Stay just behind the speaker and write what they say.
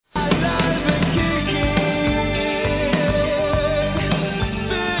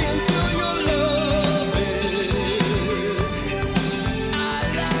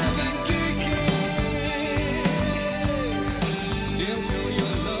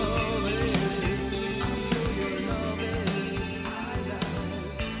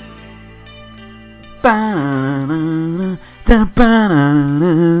Go,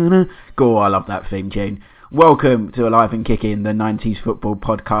 I love that theme tune. Welcome to Alive and Kicking, the 90s football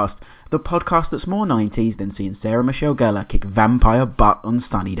podcast. The podcast that's more 90s than seeing Sarah Michelle Gellar kick vampire butt on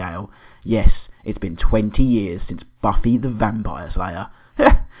Sunnydale. Yes, it's been 20 years since Buffy the Vampire Slayer.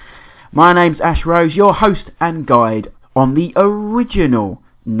 My name's Ash Rose, your host and guide on the original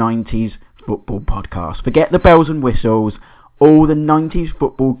 90s football podcast. Forget the bells and whistles. All the 90s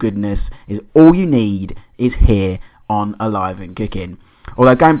football goodness is all you need is here on Alive and Kicking.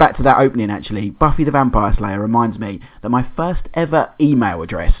 Although going back to that opening actually, Buffy the Vampire Slayer reminds me that my first ever email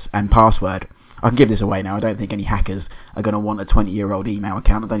address and password, I can give this away now, I don't think any hackers are going to want a 20-year-old email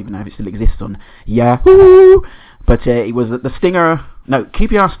account, I don't even know if it still exists on Yahoo, but it was the Stinger, no,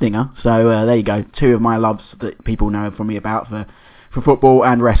 QPR Stinger, so there you go, two of my loves that people know from me about for football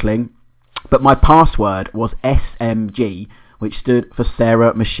and wrestling, but my password was SMG, which stood for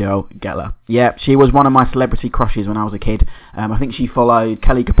Sarah Michelle Gellar. Yeah, she was one of my celebrity crushes when I was a kid. I think she followed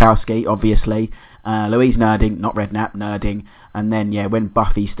Kelly Kapowski, obviously, Louise Nerding, not Redknapp, Nerding, and then, yeah, when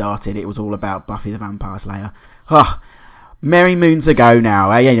Buffy started, it was all about Buffy the Vampire Slayer. Merry moons ago now,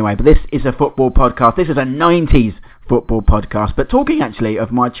 anyway, but this is a football podcast. This is a 90s football podcast, but talking actually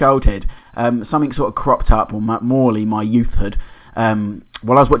of my childhood, something sort of cropped up, or morely my youthhood,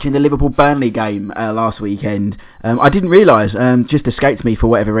 while I was watching the Liverpool-Burnley game last weekend. I didn't realise, just escaped me for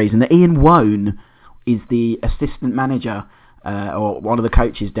whatever reason, that Ian Woan is the assistant manager, or one of the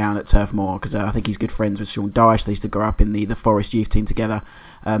coaches down at Turf Moor, because I think he's good friends with Sean Dyche. They used to grow up in the Forest youth team together.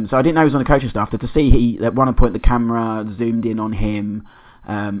 So I didn't know he was on the coaching staff. To see at one point the camera zoomed in on him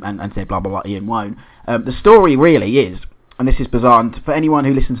and said blah blah blah Ian Woan. The story really is, and this is bizarre, and for anyone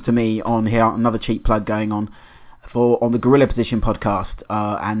who listens to me on here, another cheap plug going on the Gorilla Position podcast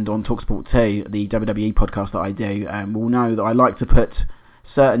and on TalkSport 2, the WWE podcast that I do, will know that I like to put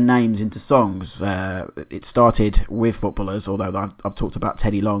certain names into songs. It started with footballers, although I've talked about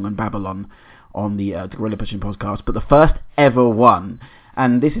Teddy Long and Babylon on the Gorilla Position podcast, but the first ever one,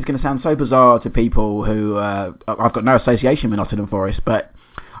 and this is going to sound so bizarre to people who I've got no association with Nottingham Forest, but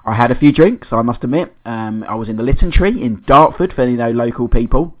I had a few drinks, I must admit. I was in the Lytton Tree in Dartford, for local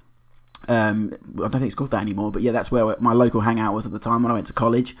people. I don't think it's called that anymore, but yeah, that's where my local hangout was at the time when I went to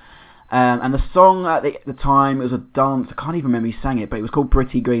college. And the song at the time, it was a dance, I can't even remember who sang it, but it was called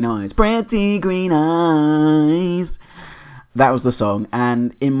Pretty Green Eyes. Pretty Green Eyes. That was the song,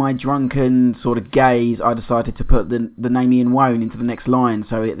 and in my drunken sort of gaze, I decided to put the name Ian Woan into the next line.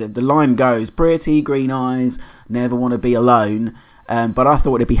 So the line goes, Pretty Green Eyes, never want to be alone. But I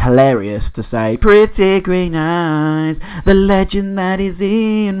thought it'd be hilarious to say, Pretty Green Eyes, the legend that is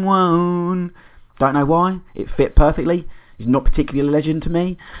Ian Woan. Don't know why, it fit perfectly. He's not particularly a legend to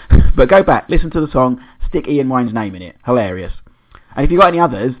me. But go back, listen to the song, stick Ian Woan's name in it. Hilarious. And if you've got any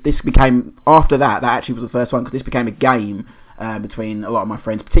others, this became, after that actually was the first one, because this became a game between a lot of my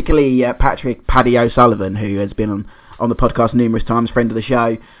friends, particularly Patrick Paddy O'Sullivan, who has been on the podcast numerous times, friend of the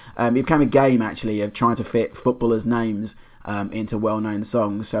show. It became a game, actually, of trying to fit footballers' names into well-known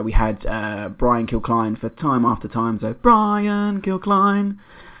songs. So we had Brian Kilcline for Time After Time, so Brian Kilcline,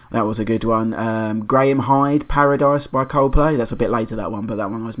 that was a good one. Graham Hyde, Paradise by Coldplay, that's a bit later, that one, but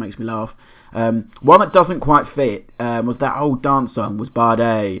that one always makes me laugh. One that doesn't quite fit was that old dance song, was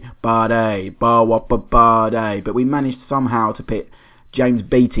Bade, Bade, Bar Wappa Bade, but we managed somehow to put James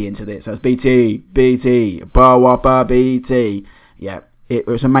Beattie into this, so it's BT, Bar Wappa BT, yeah. It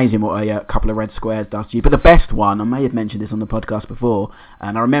was amazing what a couple of red squares does to you. But the best one, I may have mentioned this on the podcast before,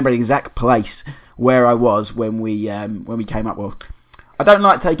 and I remember the exact place where I was when we came up. Well, I don't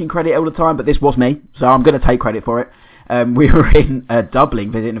like taking credit all the time, but this was me, so I'm going to take credit for it. We were in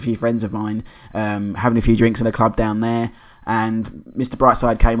Dublin visiting a few friends of mine, having a few drinks in a club down there, and Mr.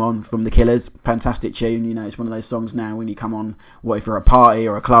 Brightside came on from The Killers. Fantastic tune, you know, it's one of those songs now when you come on, what if you're at a party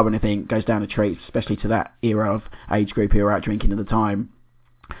or a club and anything, goes down a treat, especially to that era of age group who were out drinking at the time.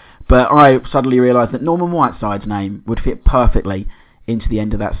 But I suddenly realised that Norman Whiteside's name would fit perfectly into the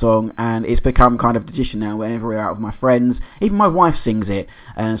end of that song, and it's become kind of a tradition now whenever we're out with my friends. Even my wife sings it,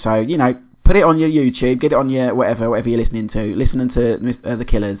 and so, you know, put it on your YouTube, get it on your whatever you're listening to The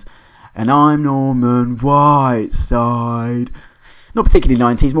Killers, and I'm Norman Whiteside. Not particularly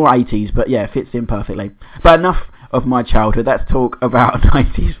 90s, more 80s, but yeah, fits in perfectly. But enough of my childhood, let's talk about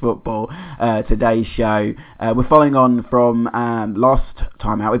 90s football, today's show. We're following on from last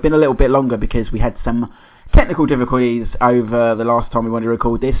time out. We've been a little bit longer because we had some technical difficulties over the last time we wanted to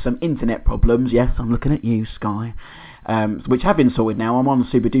record this, some internet problems. Yes, I'm looking at you, Sky. Which have been sorted now. I'm on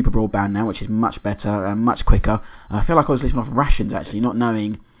super duper broadband now, which is much better and much quicker. I feel like I was listening off rations actually, not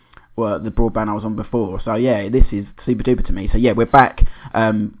knowing the broadband I was on before. So yeah, this is super duper to me. So yeah, we're back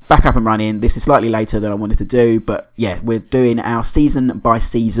up and running. This is slightly later than I wanted to do, but yeah, we're doing our season by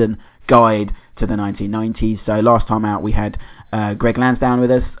season guide to the 1990s. So last time out we had Greg Lansdowne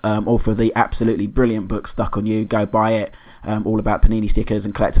with us, author of the absolutely brilliant book Stuck on You. Go buy it. All about Panini stickers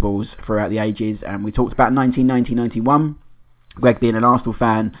and collectibles throughout the ages, and we talked about 1990-91. Greg, being an Arsenal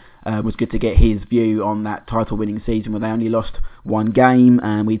fan, was good to get his view on that title-winning season where they only lost one game,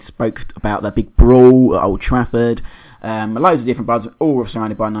 and we spoke about the big brawl at Old Trafford. Loads of different buds, all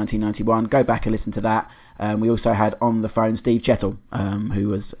surrounded by 1991. Go back and listen to that. We also had on the phone Steve Chettle, who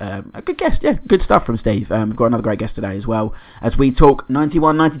was a good guest. Yeah, good stuff from Steve. We've got another great guest today as well, as we talk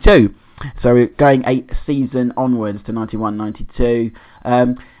 91-92. So we're going a season onwards to 91-92.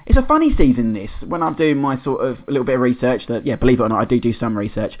 It's a funny season, this. When I'm doing my sort of a little bit of research, that, yeah, believe it or not, I do some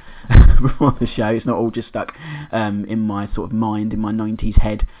research before the show. It's not all just stuck in my sort of mind, in my 90s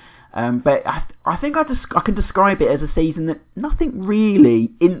head. But I think I can describe it as a season that nothing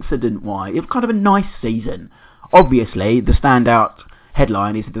really incident-wise. It was kind of a nice season. Obviously, the standout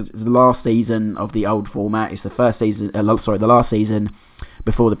headline is the last season of the old format. It's the last season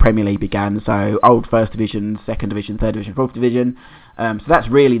before the Premier League began. So old First Division, Second Division, Third Division, Fourth Division. So that's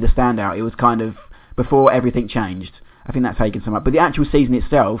really the standout. It was kind of before everything changed. I think that's how you can sum up. But the actual season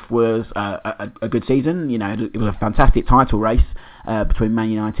itself was a good season. You know, it was a fantastic title race between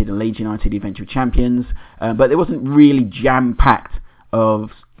Man United and Leeds United, the eventual champions. But it wasn't really jam-packed of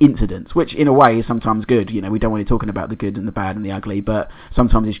incidents, which in a way is sometimes good. You know, we don't want to be talking about the good and the bad and the ugly, but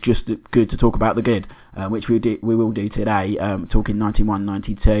sometimes it's just good to talk about the good, which we will do today, talking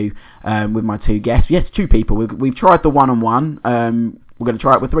 91-92 with my two guests. Yes, two people. We've tried the one-on-one. We're going to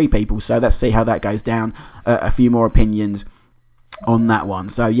try it with three people, so let's see how that goes down. A few more opinions on that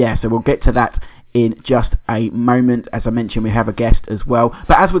one. So yeah, so we'll get to that in just a moment. As I mentioned, we have a guest as well.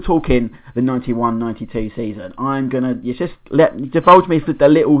 But as we're talking the 91-92 season, I'm going to just divulge me for a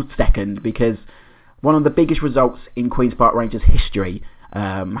little second, because one of the biggest results in Queen's Park Rangers history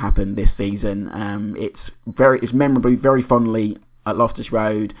happened this season. It's memorably, very fondly at Loftus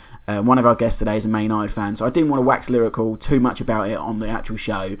Road. One of our guests today is a Man United fan, so I didn't want to wax lyrical too much about it on the actual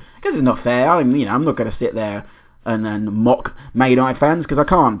show, because it's not fair. I'm not going to sit there and mock Man United fans, because I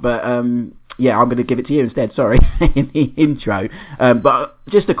can't. But yeah, I'm going to give it to you instead, sorry, in the intro. But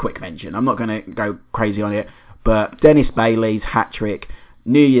just a quick mention. I'm not going to go crazy on it. But Dennis Bailey's hat-trick,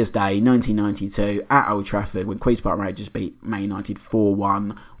 New Year's Day, 1992, at Old Trafford, when Queen's Park Rangers beat Man United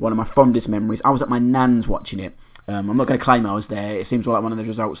 4-1. One of my fondest memories. I was at my nan's watching it. I'm not going to claim I was there. It seems like one of the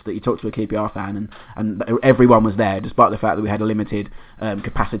results that you talk to a QPR fan and everyone was there, despite the fact that we had a limited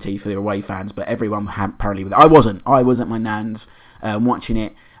capacity for the away fans, but everyone apparently was there. I wasn't. I was at my nan's watching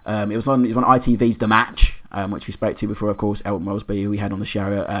it. It was on ITV's The Match, which we spoke to before, of course, Elton Mosby, who we had on the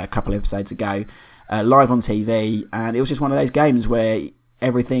show a couple of episodes ago, live on TV, and it was just one of those games where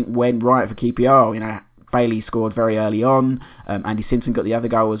everything went right for QPR. You know, Bailey scored very early on, Andy Simpson got the other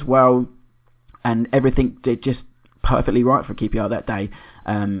goal as well, and everything did just perfectly right for QPR that day.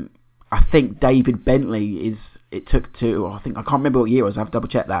 I think David Bentley I can't remember what year it was, I have to double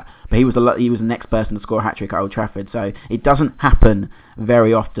check that, but he was the next person to score a hat-trick at Old Trafford, so it doesn't happen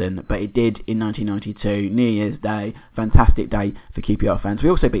very often, but it did in 1992, New Year's Day, fantastic day for QPR fans. We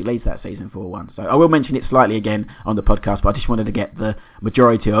also beat Leeds that season 4-1, so I will mention it slightly again on the podcast, but I just wanted to get the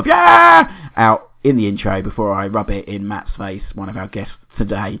majority of yeah out in the intro before I rub it in Matt's face, one of our guests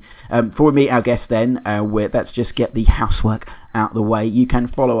today. Before we meet our guest then, let's just get the housework out the way. You can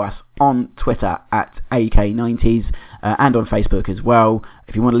follow us on Twitter at AK90s and on Facebook as well.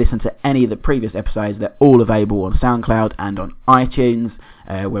 If you want to listen to any of the previous episodes, they're all available on SoundCloud and on iTunes,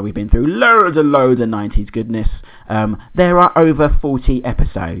 where we've been through loads and loads of 90s goodness. There are over 40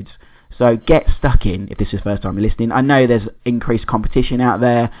 episodes, so get stuck in if this is the first time you're listening. I know there's increased competition out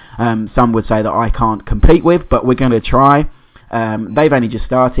there. Some would say that I can't compete with, but we're going to try. They've only just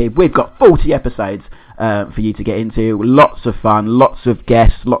started. We've got 40 episodes for you to get into. Lots of fun, lots of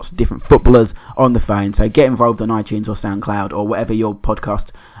guests, lots of different footballers on the phone. So get involved on iTunes or SoundCloud or whatever your podcast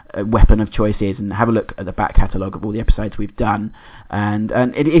weapon of choice is, and have a look at the back catalogue of all the episodes we've done. And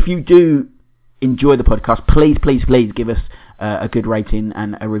if you do enjoy the podcast, please give us a good rating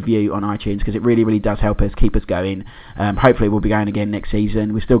and a review on iTunes, because it really, really does help us, keep us going. Hopefully we'll be going again next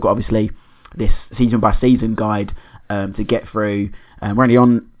season. We've still got, obviously, this season by season guide to get through. We're only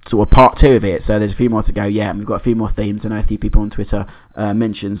on sort of part 2 of it, so there's a few more to go yet, and we've got a few more themes. I know a few people on Twitter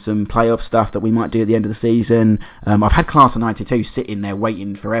mentioned some playoff stuff that we might do at the end of the season. I've had Class of 92 sitting there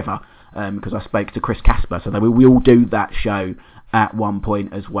waiting forever, because I spoke to Chris Casper, so we will do that show at one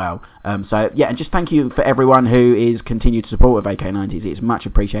point as well. And just thank you for everyone who is continued to support of AK90s. It's much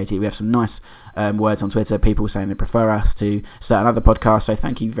appreciated. We have some nice words on Twitter, people saying they prefer us to certain other podcasts, so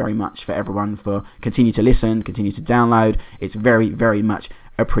thank you very much for everyone for continue to listen, continue to download. It's very, very much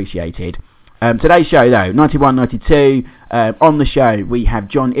appreciated. Today's show, though, 91-92, on the show we have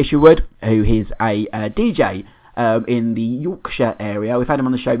John Isherwood, who is a DJ in the Yorkshire area. We've had him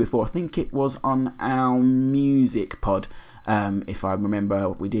on the show before. I think it was on our music pod. If I remember,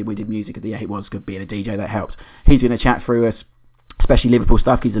 we did music at the it was good being a DJ, that helps. He's going to chat through us, especially Liverpool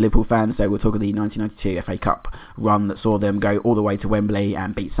stuff. He's a Liverpool fan, so we'll talk of the 1992 FA Cup run that saw them go all the way to Wembley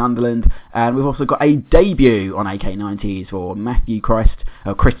and beat Sunderland. And we've also got a debut on AK90s for Matthew Chris,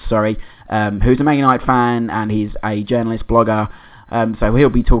 who's a Man United fan, and he's a journalist, blogger. So he'll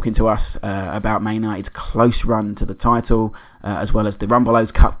be talking to us about Man United's close run to the title, as well as the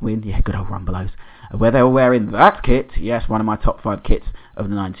Rumbelows Cup win. Yeah, good old Rumbelows. Where they were wearing that kit. Yes, one of my top 5 kits of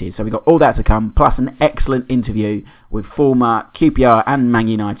the 90s. So we've got all that to come, plus an excellent interview with former QPR and Man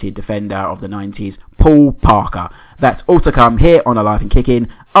United defender of the 90s, Paul Parker. That's all to come here on Alive and Kicking.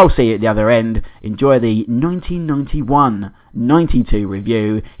 I'll see you at the other end. Enjoy the 1991-92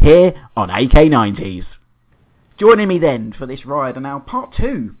 review here on AK90s. Joining me then for this ride are now part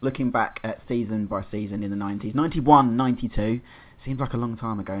 2, looking back at season by season in the 90s. 91-92. Seems like a long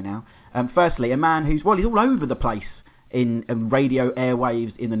time ago now. Firstly, a man who's, he's all over the place in radio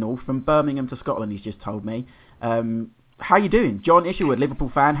airwaves in the north, from Birmingham to Scotland, he's just told me. How you doing? John Isherwood,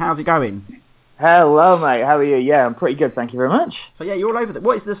 Liverpool fan, how's it going? Hello, mate. How are you? Yeah, I'm pretty good, thank you very much. So, yeah, you're all over.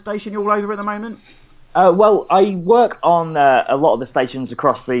 What is the station you're all over at the moment? Well, I work on a lot of the stations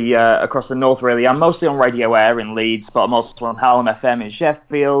across the north, really. I'm mostly on Radio Air in Leeds, but I'm also on Hallam FM in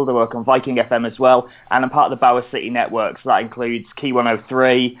Sheffield. I work on Viking FM as well, and I'm part of the Bauer City Network, so that includes Key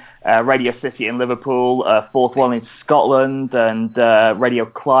 103, Radio City in Liverpool, Fourth One in Scotland, and Radio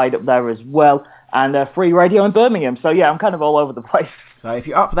Clyde up there as well, and Free Radio in Birmingham. So, yeah, I'm kind of all over the place. So if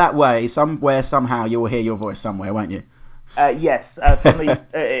you're up that way, somewhere, somehow, you'll hear your voice somewhere, won't you? Yes.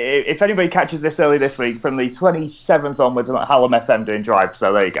 If anybody catches this early this week, from the 27th onwards, I'm at Hallam FM doing Drive,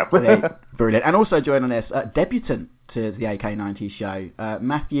 so there you go. Brilliant. And also joining us, debutant to the AK90 show,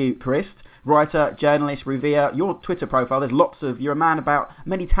 Matthew Chris, writer, journalist, reviewer. Your Twitter profile, you're a man about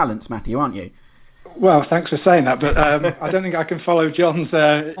many talents, Matthew, aren't you? Well, thanks for saying that, but I don't think I can follow John's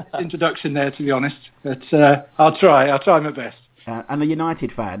introduction there, to be honest. But I'll try my best. And a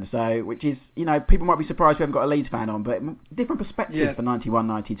United fan, so which is, people might be surprised we haven't got a Leeds fan on, but different perspective for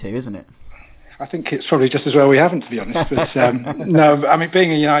 91-92, isn't it? I think it's probably just as well we haven't, to be honest. But no, I mean,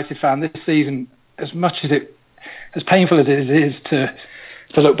 being a United fan this season, as painful as it is to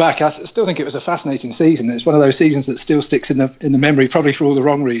look back, I still think it was a fascinating season. It's one of those seasons that still sticks in the memory, probably for all the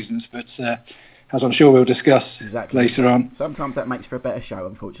wrong reasons, but as I'm sure we'll discuss later on. Sometimes that makes for a better show,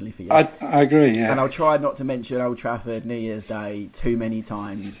 unfortunately for you. I agree, yeah. And I'll try not to mention Old Trafford, New Year's Day, too many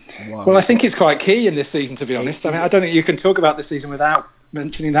times. Well, I think it's quite key in this season, to be honest. I mean, I don't think you can talk about this season without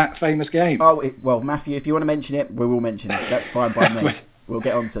mentioning that famous game. Well, Matthew, if you want to mention it, we will mention it. That's fine by me. We'll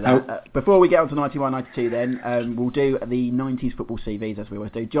get on to that. Before we get on to 91-92 then, we'll do the 90s football CVs as we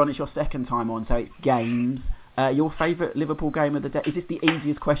always do. John, it's your second time on, so it's games. Your favourite Liverpool game of the day? Is this the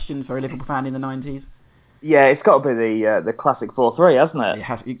easiest question for a Liverpool fan in the 90s? Yeah, it's got to be the classic 4-3, hasn't it?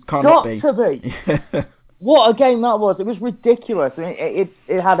 It can't not be. Got to be. What a game that was. It was ridiculous. I mean, it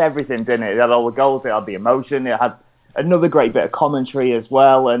had everything, didn't it? It had all the goals, it had the emotion, it had another great bit of commentary as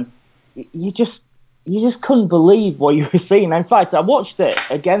well, and you just couldn't believe what you were seeing. In fact, I watched it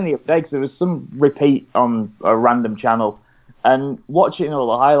again the other day because there was some repeat on a random channel, and watching all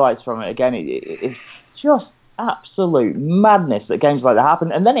the highlights from it again, it's just absolute madness that games like that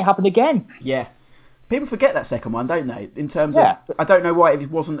happen, and then it happened again. Yeah. People forget that second one, don't they? In terms of, I don't know why it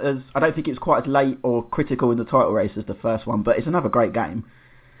wasn't I don't think it was quite as late or critical in the title race as the first one, but it's another great game.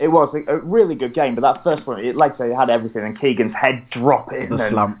 It was a really good game, but that first one, like I say, it had everything, and Keegan's head dropping. The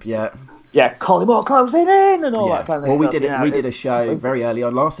slump, yeah. Yeah, Collymore closing in and all that kind of thing. Well, we did a show very early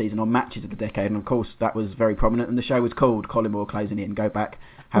on last season on Matches of the Decade, and of course that was very prominent, and the show was called Collymore Closing In. Go back,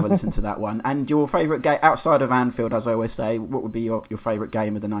 have a listen to that one. And your favourite game, outside of Anfield, as I always say, what would be your favourite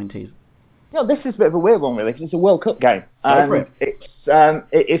game of the 90s? This is a bit of a weird one, really, because it's a World Cup game. Go for it.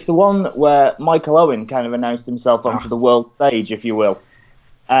 It's the one where Michael Owen kind of announced himself onto the world stage, if you will.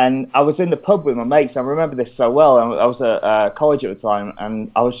 And I was in the pub with my mates. I remember this so well. I was at college at the time,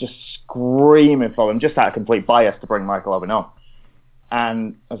 and I was just screaming for him, just out of complete bias, to bring Michael Owen on.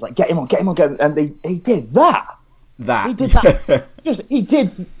 And I was like, get him on. And he did that. He did that. He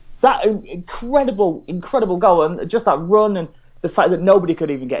did that incredible goal, and just that run, and the fact that nobody could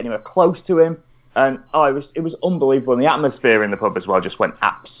even get anywhere close to him. And it was unbelievable. And the atmosphere in the pub as well just went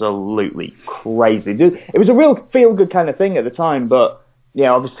absolutely crazy. It was a real feel-good kind of thing at the time, but yeah,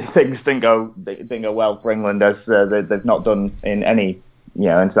 obviously things didn't go well for England, as they've not done in any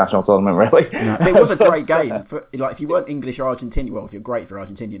international tournament really. No, it was a great game. If you weren't English or Argentinian, well, if you're great for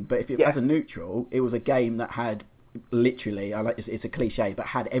Argentinian, but as a neutral, it was a game that had literally, it's a cliche, but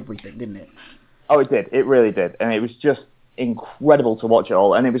had everything, didn't it? Oh, it did. It really did, and it was just incredible to watch it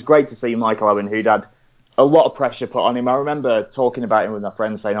all. And it was great to see Michael Owen, who'd had a lot of pressure put on him. I remember talking about him with my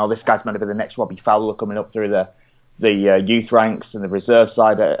friends, saying, "Oh, this guy's meant to be the next Robbie Fowler coming up through the youth ranks and the reserve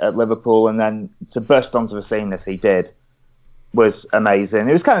side at Liverpool," and then to burst onto the scene as he did was amazing.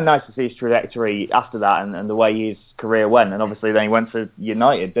 It was kind of nice to see his trajectory after that and the way his career went. And obviously then he went to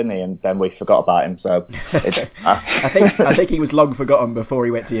United, didn't he? And then we forgot about him. So I think he was long forgotten before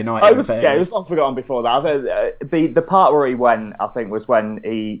he went to United. He was long forgotten before that. The part where he went, I think, was when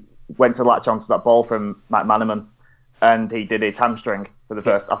he went to latch onto that ball from McManaman, and he did his hamstring for the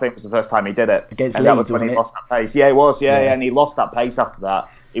first. I think it was the first time he did it. Against and Leeds, that was when he it? lost that pace. Yeah, it was. Yeah, and he lost that pace after that.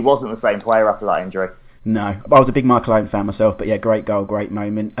 He wasn't the same player after that injury. No, I was a big Michael Owen fan myself, but yeah, great goal, great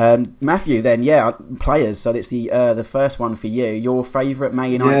moment. Matthew, then, players. So it's the first one for you. Your favourite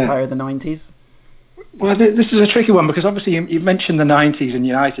Man United player of the 90s? Well, this is a tricky one because obviously you've mentioned the 90s and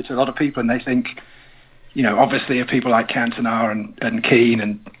United to a lot of people, and they think, obviously of people like Cantona and Keane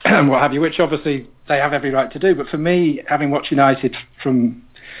and what have you, which obviously they have every right to do. But for me, having watched United from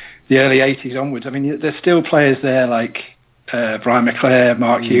the early 80s onwards, I mean, there's still players there like Brian McClare,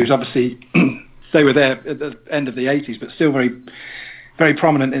 Mark Hughes, obviously. They were there at the end of the 80s, but still very, very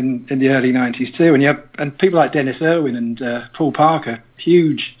prominent in the early 90s too. And people like Dennis Irwin and Paul Parker,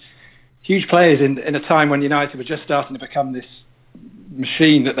 huge players in a time when United were just starting to become this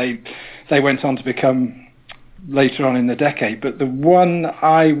machine that they went on to become later on in the decade. But the one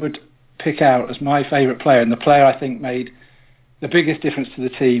I would pick out as my favourite player, and the player I think made the biggest difference to the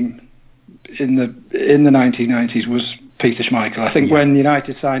team in the 1990s, was Peter Schmeichel. I think when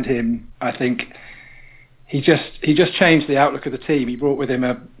United signed him, I think he just changed the outlook of the team. He brought with him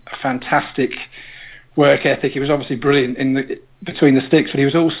a fantastic work ethic. He was obviously brilliant between the sticks, but he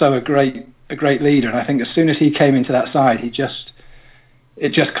was also a great leader. And I think as soon as he came into that side, it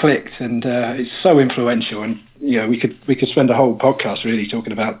just clicked, and it's so influential. And we could spend a whole podcast really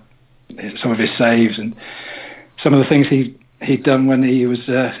talking about some of his saves and some of the things he'd done when he was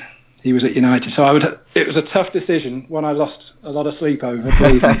at United. So it was a tough decision, one I lost a lot of sleep over,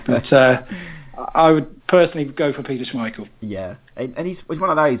 believe me. But I would personally go for Peter Schmeichel. Yeah, and he's one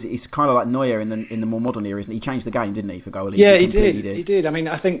of those. He's kind of like Neuer in the more modern era, isn't he? He changed the game, didn't he, for goalies? Yeah, he did. He did. I mean,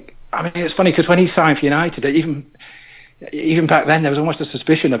 it's funny because when he signed for United, even back then, there was almost a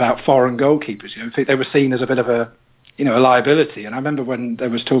suspicion about foreign goalkeepers. They were seen as a bit of a liability. And I remember when there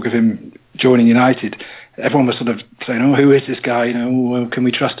was talk of him joining United, everyone was sort of saying, "Oh, who is this guy? Can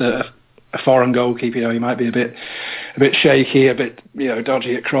we trust a foreign goalkeeper? He might be a bit shaky, a bit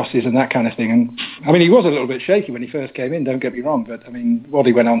dodgy at crosses and that kind of thing." And I mean, he was a little bit shaky when he first came in. Don't get me wrong, but I mean, what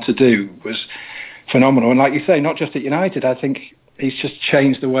he went on to do was phenomenal. And like you say, not just at United, I think he's just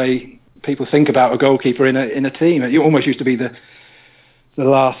changed the way people think about a goalkeeper in a team. It almost used to be the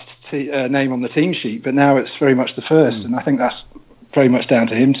last name on the team sheet, but now it's very much the first, and I think that's very much down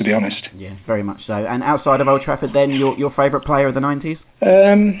to him, to be honest. Yeah, very much so. And outside of Old Trafford, then, your favourite player of the 90s?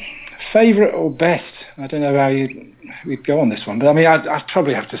 Favourite or best? I don't know how we'd go on this one, but I mean, I'd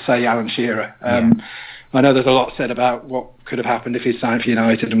probably have to say Alan Shearer. I know there's a lot said about what could have happened if he'd signed for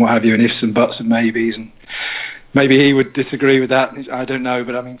United and what have you, and ifs and buts and maybes, and maybe he would disagree with that. I don't know,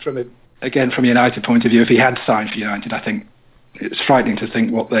 but I mean, from a United point of view, if he had signed for United, I think it's frightening to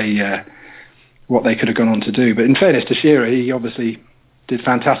think what they could have gone on to do. But in fairness to Shearer, he obviously did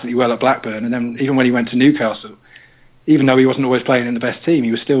fantastically well at Blackburn, and then even when he went to Newcastle, even though he wasn't always playing in the best team,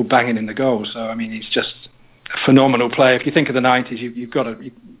 he was still banging in the goals. So I mean, he's just a phenomenal player. If you think of the 90s,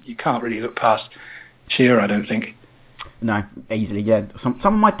 you can't really look past Shearer, I don't think. No, easily, yeah.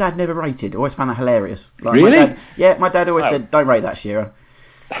 Someone my dad never rated. Always found that hilarious. Like, really? My dad always said, "Don't rate that, Shearer."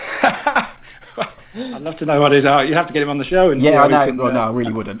 I'd love to know what it is. You'd have to get him on the show. And yeah, I know. No, I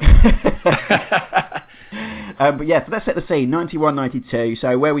really wouldn't. But yeah, so let's set the scene. 91-92.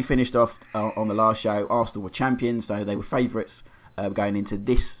 So where we finished off on the last show, Arsenal were champions, so they were favourites going into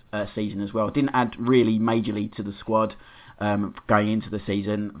this season as well. Didn't add really majorly to the squad going into the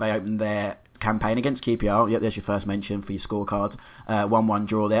season. They opened their campaign against QPR. Yep, there's your first mention for your scorecards. 1-1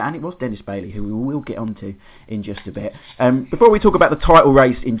 draw there, and it was Dennis Bailey, who we will get onto in just a bit. Before we talk about the title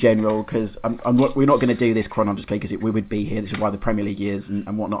race in general, because we're not going to do this chronologically, because we would be here. This is why the Premier League years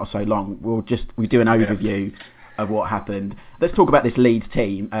and whatnot are so long. We do an overview of what happened. Let's talk about this Leeds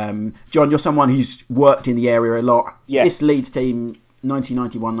team. John, you're someone who's worked in the area a lot. Yeah. This Leeds team,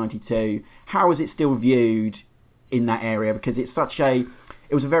 1991-92, how is it still viewed in that area? Because it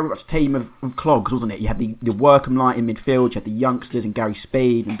was a very much team of clogs, wasn't it? You had the Workham light in midfield, you had the youngsters and Gary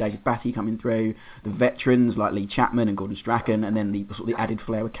Speed and David Batty coming through, the veterans like Lee Chapman and Gordon Strachan, and then the sort of the added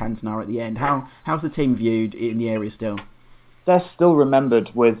flair with Cantona at the end. How's the team viewed in the area still? They're still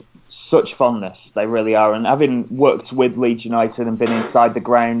remembered with such fondness. They really are. And having worked with Leeds United and been inside the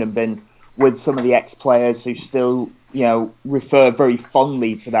ground and been with some of the ex-players who still, refer very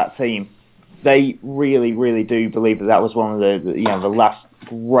fondly to that team, they really, really do believe that was one of the last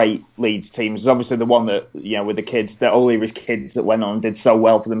great Leeds teams. It's obviously the one that, with the kids, the Ole Irish kids that went on and did so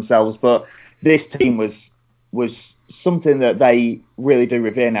well for themselves. But this team was something that they really do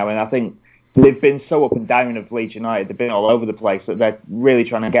revere now. And I think they've been so up and down of Leeds United. They've been all over the place that they're really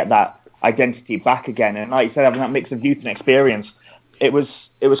trying to get that identity back again. And like you said, having that mix of youth and experience, it was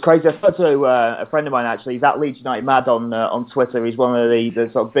crazy. I spoke to a friend of mine, actually. He's at Leeds United Mad on Twitter. He's one of the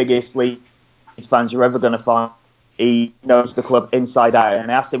sort of biggest Leeds fans you're ever going to find. He knows the club inside out.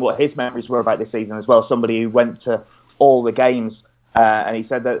 And I asked him what his memories were about this season as well, somebody who went to all the games. And he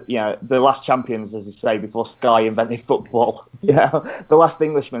said that, the last champions, as you say, before Sky invented football, the last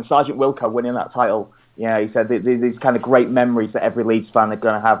Englishman, Sergeant Wilco, winning that title. He said these kind of great memories that every Leeds fan are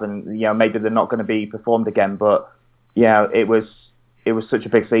going to have, and maybe they're not going to be performed again, but it was such a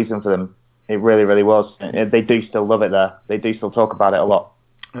big season for them. It really, really was. They do still love it there. They do still talk about it a lot.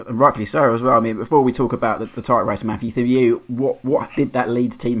 And rightly so as well. I mean, before we talk about the title race, Matthew, for you, what did that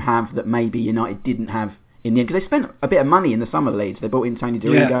Leeds team have that maybe United didn't have in the end? Because they spent a bit of money in the summer Leeds. They brought in Tony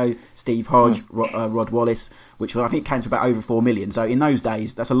Dorigo, Steve Hodge, Rod Wallace, which I think came to about over $4 million. So in those days,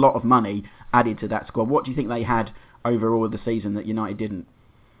 that's a lot of money added to that squad. What do you think they had overall of the season that United didn't?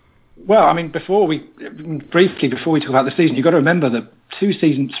 Well, I mean, before we talk about the season, you've got to remember that 3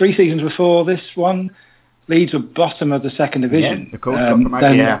 seasons before this one, Leeds were bottom of the second division. Yeah, of course, got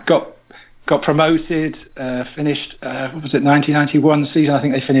promoted. Got promoted, finished, 1991 season, I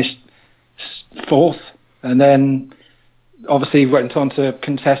think they finished 4th, and then obviously went on to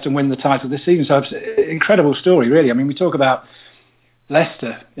contest and win the title this season. So it's an incredible story, really. I mean, we talk about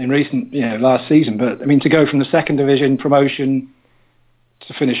Leicester in recent, last season, but I mean, to go from the second division promotion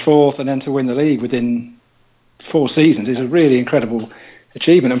to finish 4th and then to win the league within 4 seasons is a really incredible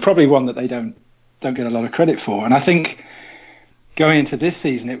achievement, and probably one that they don't get a lot of credit for. And I think going into this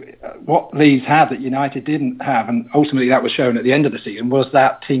season, what Leeds had that United didn't have, and ultimately that was shown at the end of the season, was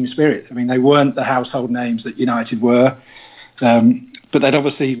that team spirit. I mean, they weren't the household names that United were, but they'd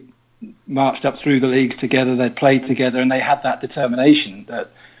obviously marched up through the leagues together, they'd played together, and they had that determination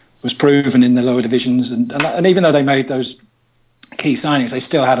that was proven in the lower divisions. And even though they made those key signings, they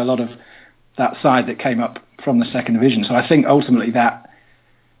still had a lot of that side that came up from the second division. So I think ultimately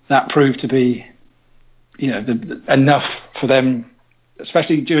that proved to be enough for them,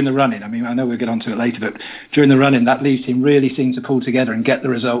 especially during the run-in. I mean, I know we'll get onto it later, but during the run-in, that Leeds team really seemed to pull together and get the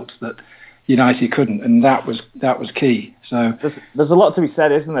results that United couldn't, and that was key. So there's a lot to be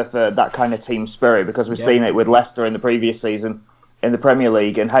said, isn't there, for that kind of team spirit, because we've seen it with Leicester in the previous season in the Premier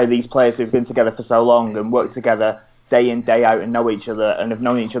League, and how these players who've been together for so long and worked together day in, day out, and know each other and have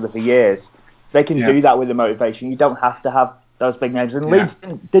known each other for years, they can do that with the motivation. You don't have to have those big names. And Leeds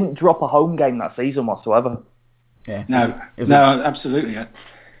didn't drop a home game that season whatsoever. Yeah. No, absolutely. Yeah.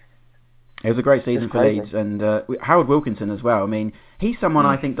 It was a great season for Leeds, and Howard Wilkinson as well. I mean, he's someone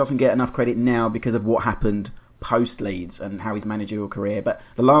I think doesn't get enough credit now because of what happened post-Leeds and how his managerial career. But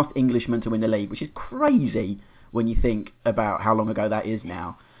the last Englishman to win the league, which is crazy when you think about how long ago that is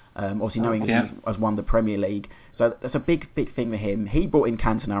now. Obviously, no Englishman has won the Premier League. So that's a big thing for him. He brought in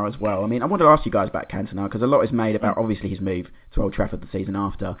Cantona as well. I mean, I wanted to ask you guys about Cantona because a lot is made about, obviously, his move to Old Trafford the season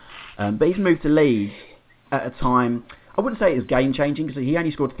after. But he's moved to Leeds at a time, I wouldn't say it was game-changing because he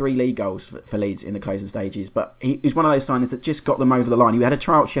only scored 3 league goals for Leeds in the closing stages, but he's one of those signings that just got them over the line. He had a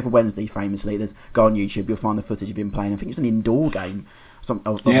trial at Sheffield Wednesday, famously. Go on YouTube, you'll find the footage of him playing. I think it's an indoor game.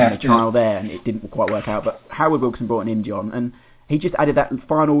 A trial there, and it didn't quite work out. But Howard Wilkinson brought him in, John, and he just added that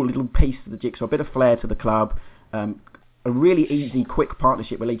final little piece to the jigsaw, a bit of flair to the club, a really easy, quick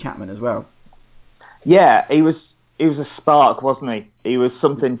partnership with Lee Chapman as well. Yeah, he was a spark, wasn't he? He was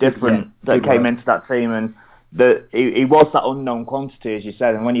something different that came into that team, and he was that unknown quantity, as you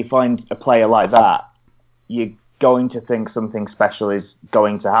said. And when you find a player like that, you're going to think something special is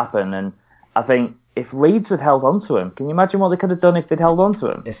going to happen. And I think if Leeds had held on to him, can you imagine what they could have done if they'd held on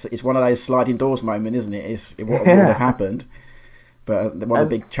to him? It's one of those sliding doors moments, isn't it? What would have happened. But one of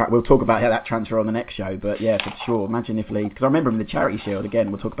the big we'll talk about that transfer on the next show. But yeah, for sure. Imagine if Leeds, because I remember him in the Charity Shield.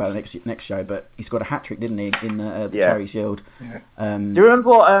 Again, we'll talk about it next show. But he scored a hat trick, didn't he, in the Charity Shield? Yeah. Do you remember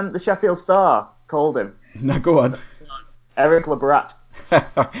what the Sheffield Star called him? No, go on. Eric Lebrat.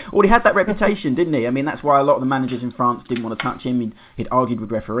 Well, he had that reputation, didn't he? I mean, that's why a lot of the managers in France didn't want to touch him. He'd argued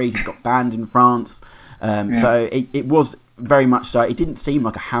with referees. He got banned in France. So it was very much so. It didn't seem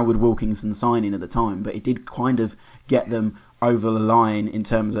like a Howard Wilkinson signing at the time, but it did kind of get them over the line in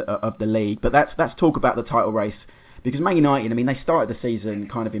terms of the league. But let's talk about the title race, because Man United, I mean, they started the season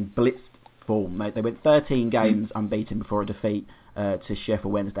kind of in blitz form. They went 13 games unbeaten before a defeat to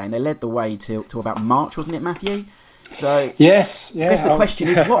Sheffield Wednesday, and they led the way till about March, wasn't it, Matthew? So yes, I guess the question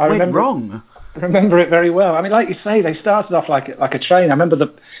is, what went wrong? I remember it very well. I mean, like you say, they started off like a train. I remember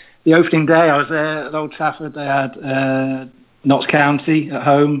the opening day. I was there at Old Trafford. They had Notts County at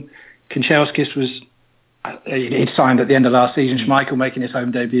home. Kanchelskis he'd signed at the end of last season. Schmeichel making his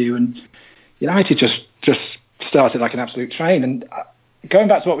home debut, and United just started like an absolute train. And going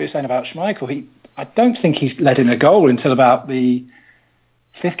back to what we were saying about Schmeichel, I don't think he's let in a goal until about the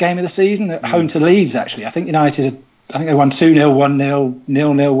 5th game of the season at home to Leeds. Actually, I think United. I think they won 2-0, 1-0, 0-0,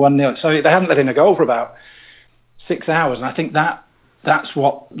 1-0. So they haven't let in a goal for about 6 hours, and I think that's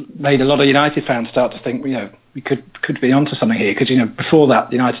what made a lot of United fans start to think, we could be onto something here, because before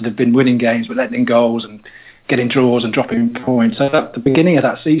that United had been winning games but letting in goals and getting draws and dropping points. So at the beginning of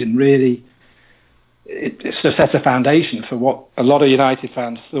that season, really, it sort of set a foundation for what a lot of United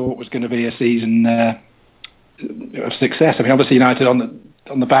fans thought was going to be a season of success. I mean, obviously United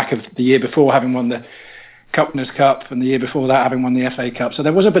on the back of the year before having won the Winners' Cup, and the year before that having won the FA Cup. So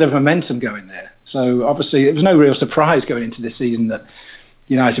there was a bit of momentum going there. So obviously it was no real surprise going into this season that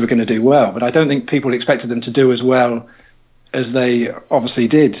United were going to do well. But I don't think people expected them to do as well as they obviously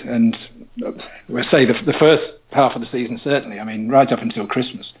did. And we'll say the first half of the season, certainly, I mean, right up until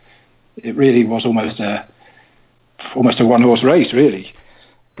Christmas, it really was almost a one-horse race, really.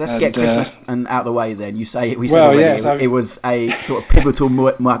 Let's get Christmas and out of the way then. You say it. We said already. It was a sort of pivotal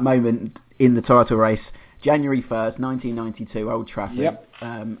moment in the title race. January 1st, 1992, Old Trafford. Yep.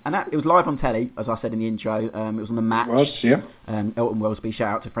 And it was live on telly, as I said in the intro. It was on the Match. It was, yeah. Elton Wellesby,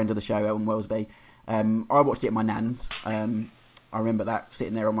 shout out to friend of the show, Elton Wellesby. I watched it at my nan's. I remember that,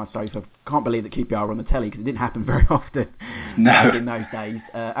 sitting there on my sofa. Can't believe that QPR were on the telly, because it didn't happen very often in those days.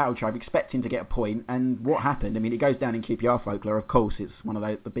 At Old Trafford, expecting to get a point, and what happened? I mean, it goes down in QPR folklore. Of course, it's one of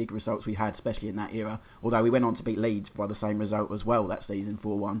the big results we had, especially in that era. Although we went on to beat Leeds by the same result as well that season,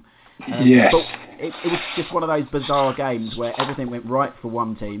 4-1. Yes. But it was just one of those bizarre games where everything went right for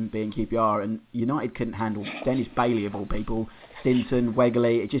one team, being QPR, and United couldn't handle Dennis Bailey of all people, Stinson,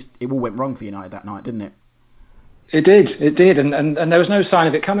 Wegley. It all went wrong for United that night, didn't it? It did, and there was no sign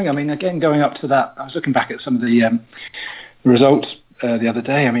of it coming. I mean, again, going up to that, I was looking back at some of the results the other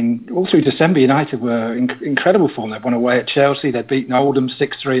day. I mean, all through December, United were in incredible form. They'd won away at Chelsea. They'd beaten Oldham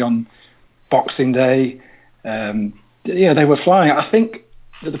 6-3 on Boxing Day. They were flying. I think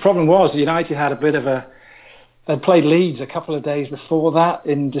the problem was United had a bit of they'd played Leeds a couple of days before that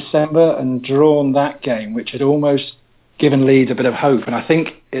in December and drawn that game, which had almost given Leeds a bit of hope. And I think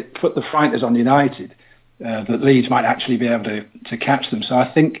it put the frighteners on United that Leeds might actually be able to catch them. So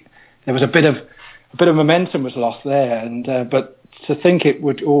I think there was a bit of momentum was lost there. And but to think it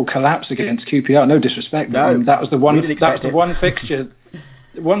would all collapse against QPR, no disrespect, no, I mean, that was the one fixture.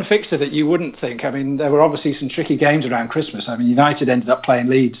 One fixture that you wouldn't think. I mean, there were obviously some tricky games around Christmas. I mean, United ended up playing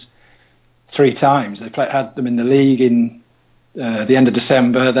Leeds 3 times. They had them in the league in the end of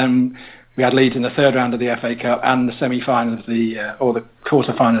December. Then we had Leeds in the 3rd round of the FA Cup and the semi-final of or the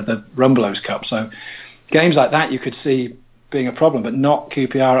quarter-final of the Rumbelows Cup. So games like that you could see being a problem, but not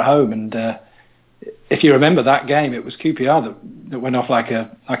QPR at home. And if you remember that game, it was QPR that went off like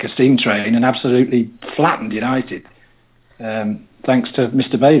a steam train and absolutely flattened United. Thanks to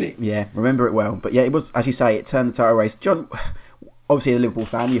Mr. Bailey. Yeah, remember it well. But yeah, it was, as you say, it turned the title race. John, obviously a Liverpool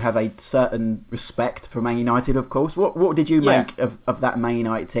fan, you have a certain respect for Man United, of course. What did you make of that Man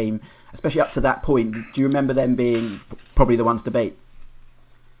United team, especially up to that point? Do you remember them being probably the ones to beat?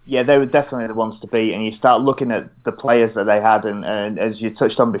 Yeah, they were definitely the ones to beat. And you start looking at the players that they had, and as you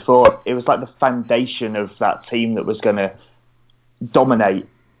touched on before, it was like the foundation of that team that was going to dominate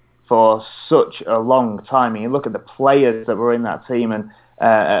for such a long time. And you look at the players that were in that team, and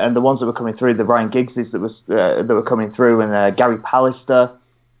the ones that were coming through, the Ryan Giggses that were coming through, and Gary Pallister,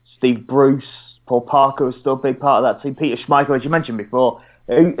 Steve Bruce, Paul Parker was still a big part of that team. Peter Schmeichel, as you mentioned before,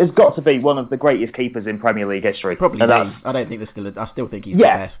 has got to be one of the greatest keepers in Premier League history. Probably. I don't think I still think he's the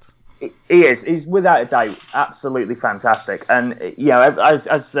best. He is. He's without a doubt absolutely fantastic. And as you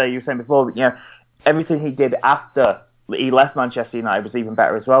were saying before, everything he did after he left Manchester United was even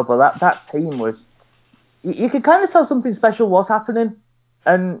better as well. But that team was, you could kind of tell something special was happening.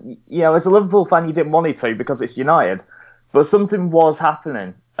 And, as a Liverpool fan, you didn't want it to because it's United. But something was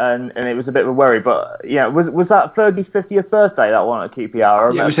happening, and it was a bit of a worry. But, was that Fergie's 50th birthday, that one at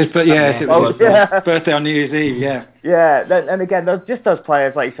QPR? Yeah, it was his birthday on New Year's Eve, yeah. Yeah, and again, just those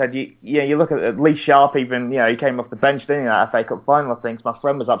players, like you said, you look at Lee Sharp even, he came off the bench, didn't he, in that FA Cup final, I think. My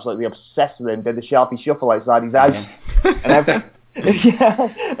friend was absolutely obsessed with him, did the Sharpie shuffle outside his house. Yeah. And everything.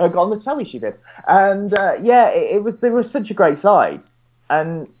 Yeah, on the telly she did. And, it was such a great side.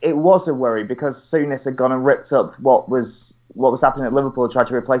 And it was a worry because Souness had gone and ripped up what was happening at Liverpool, tried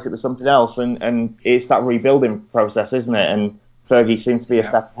to replace it with something else, and it's that rebuilding process, isn't it? And Fergie seems to be a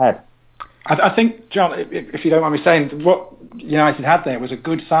step ahead. I think, John, if you don't mind me saying, what United had there was a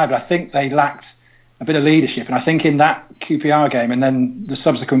good side, but I think they lacked a bit of leadership. And I think in that QPR game and then the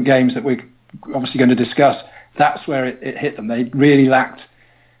subsequent games that we're obviously going to discuss, that's where it hit them. They really lacked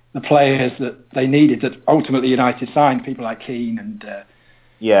the players that they needed, that ultimately United signed, people like Keane and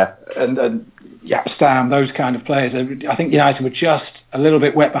Stam, those kind of players. I think United were just a little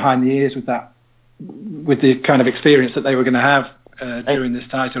bit wet behind the ears with the kind of experience that they were going to have during this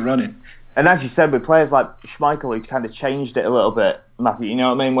title running. And as you said, with players like Schmeichel, who kind of changed it a little bit, Matthew, you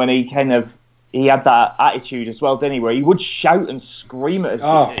know what I mean? When he had that attitude as well, didn't he? Where he would shout and scream at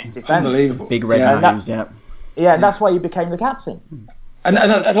his defence. Unbelievable. Big red nose, Yeah, and that's why he became the captain. And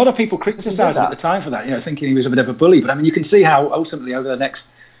a lot of people criticised him at the time for that, thinking he was a bit of a bully. But I mean, you can see how ultimately over the next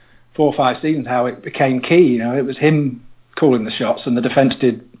 4 or 5 seasons, how it became key. It was him calling the shots, and the defence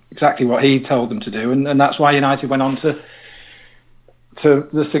did exactly what he told them to do, and that's why United went on to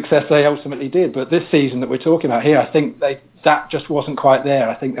the success they ultimately did. But this season that we're talking about here, I think that just wasn't quite there.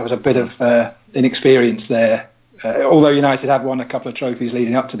 I think there was a bit of inexperience there. Although United had won a couple of trophies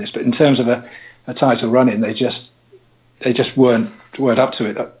leading up to this, but in terms of a title run-in, they just weren't up to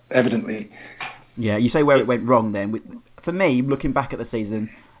it, evidently. Yeah, you say where it went wrong then. For me, looking back at the season,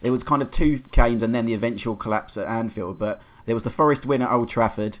 there was kind of 2 games and then the eventual collapse at Anfield, but there was the Forest win at Old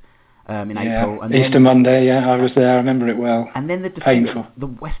Trafford in April. And Easter Monday, I was there, I remember it well. And then painful. The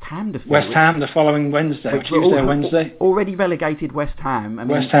West Ham defeat. West Ham the following Wednesday, Tuesday or Wednesday. Already relegated West Ham.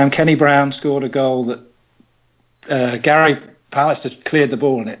 West Ham, Kenny Brown scored a goal that Gary Pallister cleared the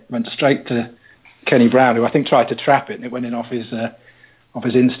ball and it went straight to Kenny Brown, who I think tried to trap it, and it went in off his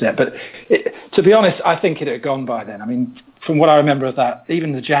instep. But to be honest, I think it had gone by then. I mean, from what I remember of that,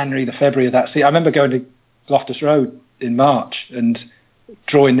 even the January, the February of that season, I remember going to Loftus Road in March and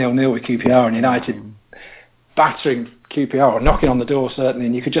drawing 0-0 with QPR, and United battering QPR, or knocking on the door certainly,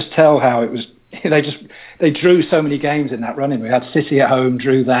 and you could just tell how it was. They drew so many games in that run-in. We had City at home,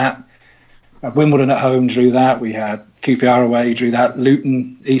 drew that. Wimbledon at home, drew that. We had QPR away, drew that.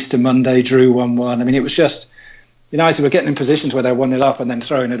 Luton, Easter Monday, drew 1-1. I mean, it was just, United were getting in positions where they were 1-0 up and then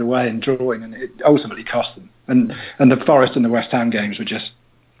throwing it away and drawing, and it ultimately cost them. And the Forest and the West Ham games were just,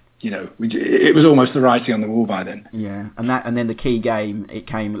 it was almost the writing on the wall by then. Yeah, and then the key game, it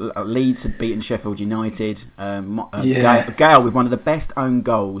came, Leeds had beaten Sheffield United. Gale with one of the best own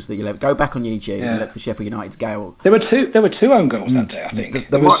goals that you'll ever go back on YouTube and look for Sheffield United's Gale. There were two own goals that day, I think.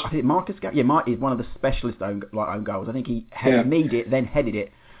 I think Marcus Gale, he's one of the specialist own goals. I think he kneed it, then headed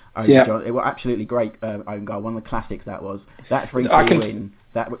it. It was absolutely great own goal. One of the classics that was. That 3-2 win.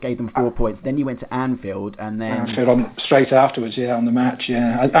 That gave them 4 points. Then you went to Anfield, and then straight afterwards, on the match.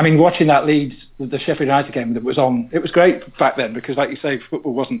 Yeah, I mean, watching that Leeds, the Sheffield United game that was on, it was great back then because, like you say,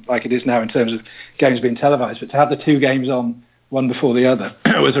 football wasn't like it is now in terms of games being televised. But to have the 2 games on, one before the other,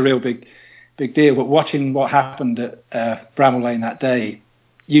 was a real big deal. But watching what happened at Bramall Lane that day,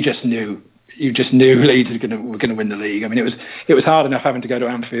 you just knew Leeds were going to win the league. I mean, it was hard enough having to go to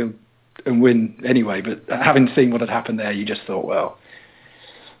Anfield and win anyway, but having seen what had happened there, you just thought, well,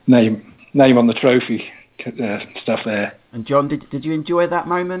 name on the trophy stuff there. And John, did you enjoy that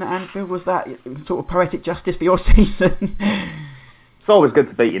moment at Anfield? Was that sort of poetic justice for your season? It's always good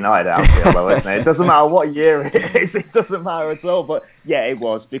to beat United at Anfield, though, isn't it? It doesn't matter what year it is. It doesn't matter at all. But yeah, it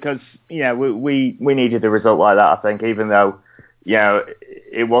was because we needed a result like that. I think, even though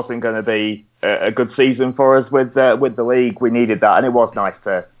it wasn't going to be a good season for us with the league, we needed that, and it was nice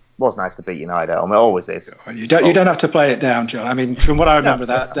to beat United. I mean, it always is. You don't have to play it down, John. I mean, from what I remember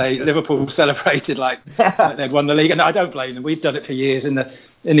that day, Liverpool celebrated like they'd won the league, and I don't blame them. We've done it for years in the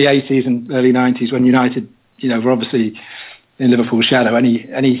 80s and early 90s when United, were obviously in Liverpool's shadow.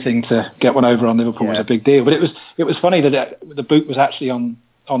 Anything to get one over on Liverpool was a big deal. But it was funny that the boot was actually on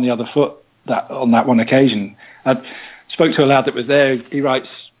the other foot on that one occasion. spoke to a lad that was there. He writes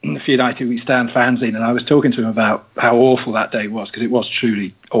for United We Stand fanzine, and I was talking to him about how awful that day was, because it was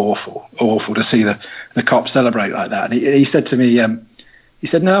truly awful to see the Kop celebrate like that. And he said to me, he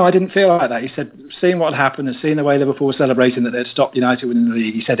said, no, I didn't feel like that. He said, seeing what happened and seeing the way Liverpool were celebrating that they'd stopped United winning the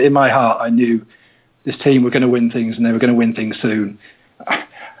league, he said, in my heart, I knew this team were going to win things, and they were going to win things soon.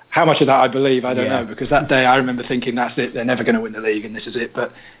 How much of that I believe, I don't know, because that day I remember thinking, that's it, they're never going to win the league and this is it.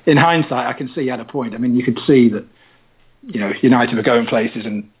 But in hindsight, I can see he had a point. I mean, you could see that, United were going places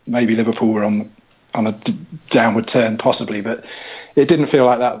and maybe Liverpool were on a downward turn possibly, but it didn't feel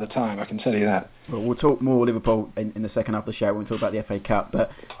like that at the time, I can tell you that. Well, we'll talk more Liverpool in the second half of the show when we talk about the FA Cup,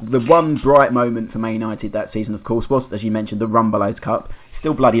 but the one bright moment for Man United that season, of course, was, as you mentioned, the Rumbelows Cup.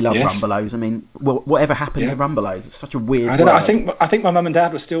 Still bloody love Rumbelows. I mean, whatever happened to Rumbelows? It's such a weird I don't know. I think my mum and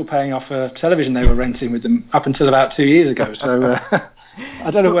dad were still paying off a television they were renting with them up until about 2 years ago, so I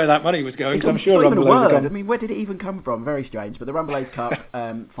don't know where that money was going, because I'm sure Rumbelows... I mean, where did it even come from? Very strange. But the Rumbelows Cup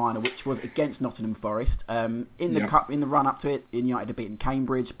final, which was against Nottingham Forest, in the cup, in the run-up to it, United had beaten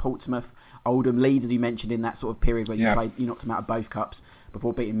Cambridge, Portsmouth, Oldham, Leeds, as you mentioned, in that sort of period where you knocked them out of both cups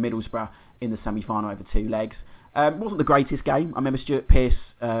before beating Middlesbrough in the semi-final over 2 legs. Wasn't the greatest game. I remember Stuart Pearce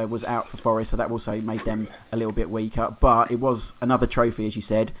was out for Forest, so that also made them a little bit weaker. But it was another trophy, as you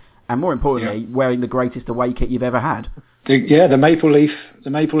said, and more importantly, wearing the greatest away kit you've ever had. The Maple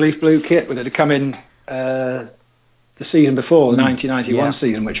Leaf blue kit that had come in the season before, the 1991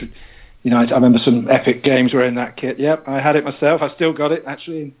 season, which I remember some epic games were in that kit. Yep, I had it myself. I still got it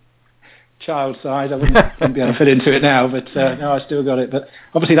actually. Child size, I wouldn't be able to fit into it now, but no, I still got it. But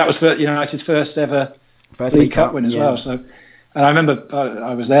obviously that was United's first ever League Cup win as well. So, and I remember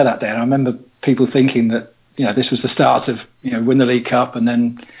I was there that day, and I remember people thinking that this was the start of win the League Cup and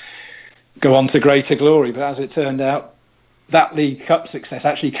then go on to greater glory. But as it turned out, that League Cup success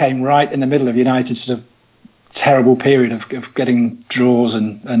actually came right in the middle of United's sort of terrible period of getting draws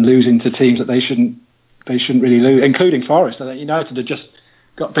and losing to teams that they shouldn't really lose, including Forest. So United had just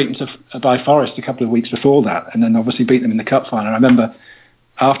got beaten by Forest a couple of weeks before that, and then obviously beat them in the cup final. I remember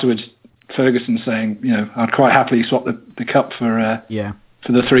afterwards Ferguson saying, I'd quite happily swap the cup for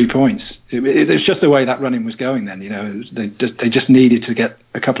the 3 points. It's just the way that running was going then. They just needed to get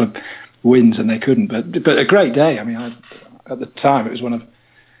a couple of wins and they couldn't. But a great day. I mean, at the time it was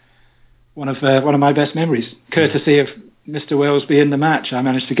one of my best memories, courtesy of Mr. Wellesby in the match. I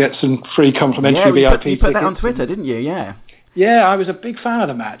managed to get some free complimentary VIP tickets. You put that on Twitter, didn't you? Yeah. Yeah, I was a big fan of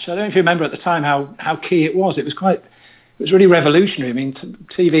the match. I don't know if you remember at the time how key it was. It was really revolutionary. I mean,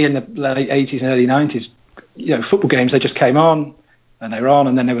 TV in the late 80s and early 90s, football games, they just came on and they were on,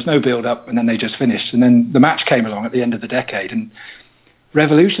 and then there was no build-up, and then they just finished. And then the match came along at the end of the decade and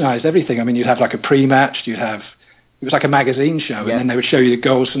revolutionised everything. I mean, you'd have like a pre-match, it was like a magazine show, and then they would show you the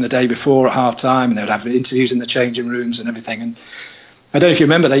goals from the day before at half-time, and they would have interviews in the changing rooms and everything. And I don't know if you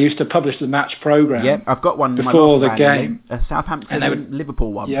remember, they used to publish the match programme. Yeah, I've got one before the game. A Southampton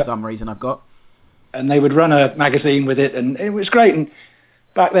Liverpool one for some reason I've got. And they would run a magazine with it, and it was great. And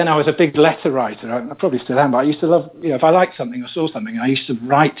back then I was a big letter writer. I probably still am, but I used to love, if I liked something or saw something, I used to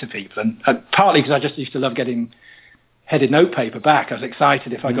write to people. And partly because I just used to love getting headed notepaper back. I was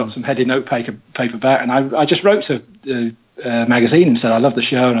excited if I got some headed notepaper back. And I just wrote to the magazine and said, I love the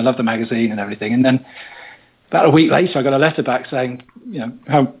show and I love the magazine and everything. And then about a week later, I got a letter back saying,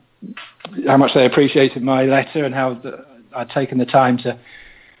 how much they appreciated my letter and how I'd taken the time to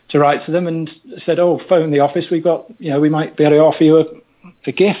write to them, and said, phone the office, we might be able to offer you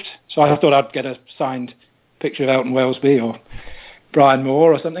a gift. So I thought I'd get a signed picture of Elton Wellesby or Brian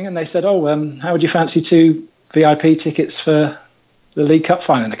Moore or something, and they said, how would you fancy 2 VIP tickets for the League Cup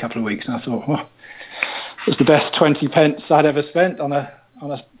final in a couple of weeks? And I thought, it was the best 20 pence I'd ever spent on a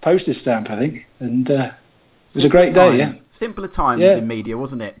postage stamp, I think, and it was a great day, Simpler times in media,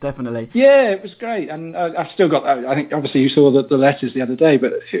 wasn't it? Definitely. Yeah, it was great. And I've still got, I think obviously you saw the letters the other day,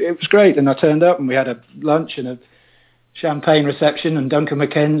 but it was great. And I turned up and we had a lunch and a champagne reception and Duncan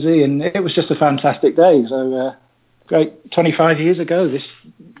McKenzie, and it was just a fantastic day. So great, 25 years ago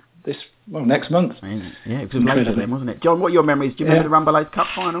next month. It was later then, wasn't it? John, what are your memories? Do you remember the Rumbelows Cup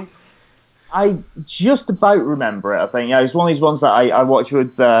final? I just about remember it, I think. It's one of these ones that I watched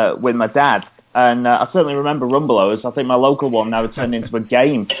with my dad. And I certainly remember Rumbelows. I think my local one now turned into a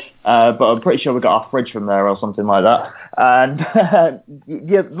game, but I'm pretty sure we got our fridge from there or something like that. And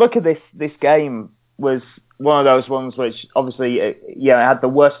look at this game was one of those ones which obviously it had the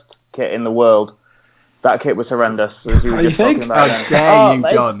worst kit in the world. That kit was horrendous. As you were just talking about. How dare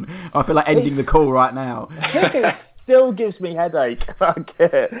you, John? I feel like ending the call right now. It still gives me headache. That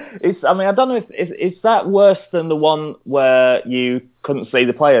kit. I don't know if that worse than the one where you couldn't see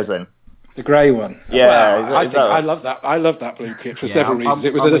the players in. The grey one. Yeah, well, I love that. I love that blue kit for several reasons.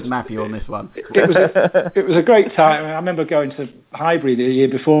 I'm with Matthew on this one. It was a great time. I remember going to Highbury the year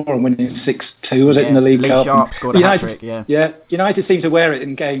before and winning 6-2. Was it in the League Cup? Sharp scored a hat-trick. Yeah. United seemed to wear it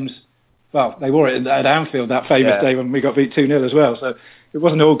in games. Well, they wore it at Anfield that famous day when we got beat 2-0 as well. So it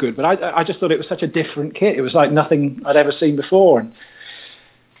wasn't all good. But I just thought it was such a different kit. It was like nothing I'd ever seen before. And,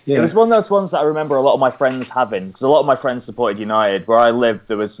 It was one of those ones that I remember a lot of my friends having, because a lot of my friends supported United. Where I lived,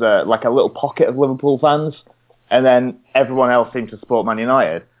 there was like a little pocket of Liverpool fans, and then everyone else seemed to support Man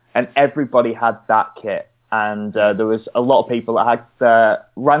United, and everybody had that kit. And there was a lot of people that had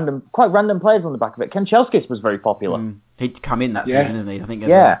quite random players on the back of it. Ken Chelskis was very popular. He'd come in that season, didn't he? I think.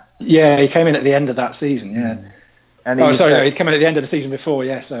 Yeah, he came in at the end of that season. Yeah. And he'd come in at the end of the season before.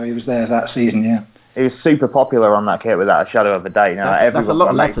 Yeah, so he was there that season. Yeah. He was super popular on that kit without a shadow of a doubt. That's a lot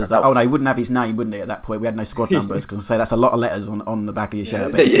of letters. He wouldn't have his name, wouldn't he, at that point? We had no squad numbers. Because I say that's a lot of letters on the back of your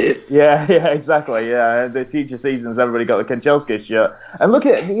shirt. Yeah, exactly. Yeah, the future seasons, everybody got the Ken Chelskis shirt. And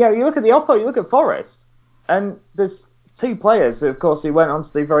you look at the Oppo, you look at Forest, and there's two players who, of course, he went on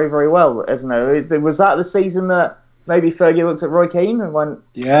to do very, very well, isn't it? Was that the season that maybe Fergie looked at Roy Keane and went...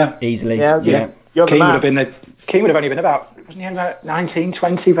 Yeah. Easily. Yeah. Keane would have only been about... Wasn't he about 19,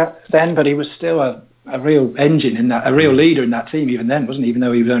 20 back then? But he was still a real engine in that, a real leader in that team even then, wasn't he? Even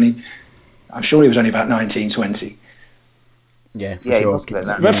though he was only... I'm sure he was only about 19, 20. Yeah, for sure.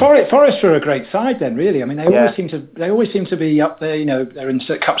 But Forest were a great side then, really. I mean, they always seem to be up there. They're in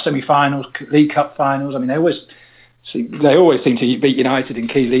cup semi-finals, League Cup finals. I mean, they always seem to beat United in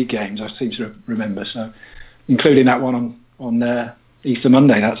key league games. I seem to remember, so including that one on Easter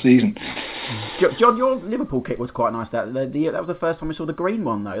Monday that season. John, your Liverpool kit was quite nice. That was the first time we saw the green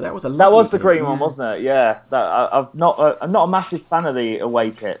one, though. That was the green one, wasn't it? Yeah. I'm not a massive fan of the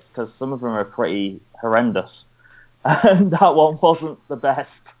away kits because some of them are pretty horrendous. And that one wasn't the best.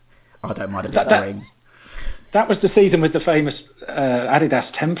 I don't mind a bit green. That was the season with the famous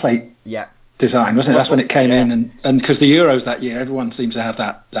Adidas template design, wasn't it? That's when it came in, and because the Euros that year, everyone seems to have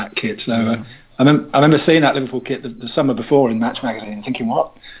that kit. So I remember seeing that Liverpool kit the summer before in Match magazine, and thinking,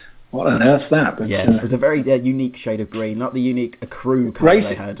 what on earth's that? But, it was a very unique shade of green, not the unique crew colour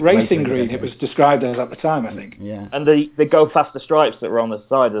they had. Racing green, it was described as at the time, I think. Yeah. And the Go Faster stripes that were on the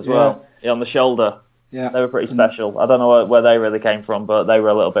side as well, on the shoulder. Yeah. They were pretty special. I don't know where they really came from, but they were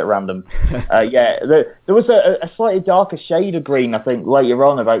a little bit random. There was a slightly darker shade of green, I think, later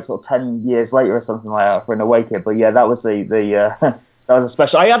on, about sort of 10 years later or something like that for an away kit. But yeah, that was that was a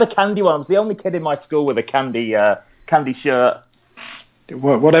special. I had a candy one. I was the only kid in my school with a candy shirt.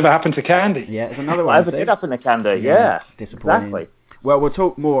 Whatever happened to Candy? Yeah, it's another one. Whatever did happen to Candy? Yeah, disappointing. Exactly. Well, we'll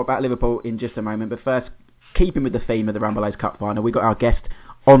talk more about Liverpool in just a moment, but first, keeping with the theme of the Ramblers Cup final, we've got our guest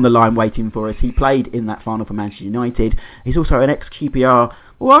on the line waiting for us. He played in that final for Manchester United. He's also an ex-QPR,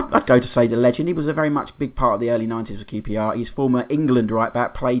 well, I'd go to say the legend. He was a very much big part of the early 90s for QPR. He's former England right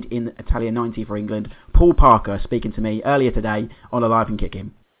back, played in Italia 90 for England. Paul Parker speaking to me earlier today on Alive and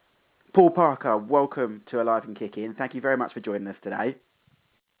Kicking. Paul Parker, welcome to Alive and Kicking. Thank you very much for joining us today.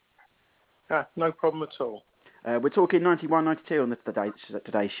 No problem at all. We're talking 91-92 on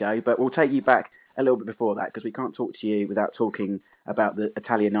today's show, but we'll take you back a little bit before that because we can't talk to you without talking about the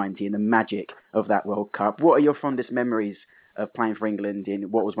Italia 90 and the magic of that World Cup. What are your fondest memories of playing for England in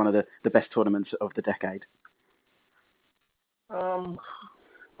what was one of the best tournaments of the decade? I'll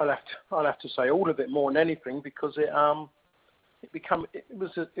have to say all of it more than anything because it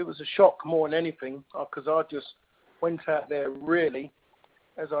was a shock more than anything because I just went out there really.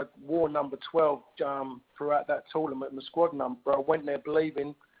 As I wore number 12 throughout that tournament, my squad number, I went there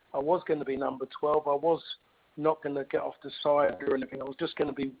believing I was going to be number 12. I was not going to get off the side or anything. I was just going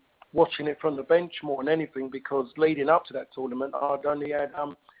to be watching it from the bench more than anything because leading up to that tournament, I'd only had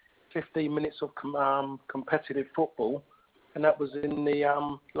 15 minutes of competitive football, and that was in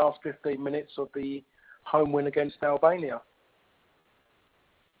the last 15 minutes of the home win against Albania.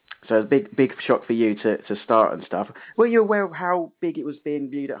 So a big shock for you to start and stuff. Were you aware of how big it was being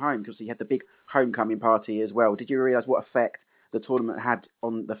viewed at home? Because you had the big homecoming party as well. Did you realise what effect the tournament had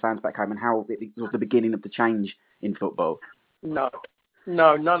on the fans back home and how it was the beginning of the change in football? No,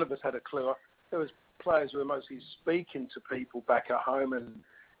 none of us had a clue. There was players who were mostly speaking to people back at home, and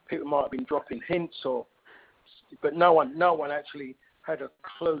people might have been dropping hints, but no one actually had a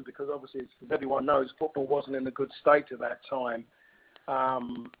clue because obviously, as everyone knows, football wasn't in a good state at that time.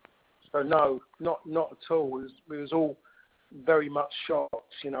 So no, not at all. We was all very much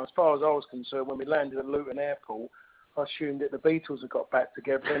shocked. As far as I was concerned, when we landed at Luton Airport, I assumed that the Beatles had got back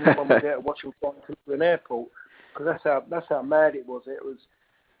together and everyone was there to watch them fly to Luton Airport because that's how mad it was. It was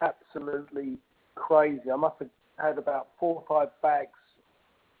absolutely crazy. I must have had about 4 or 5 bags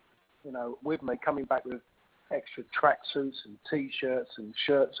with me, coming back with extra tracksuits and T-shirts and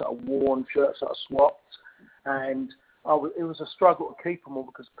shirts that are worn, shirts that are swapped. And it was a struggle to keep them all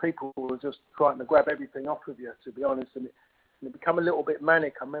because people were just trying to grab everything off of you, to be honest. And it became a little bit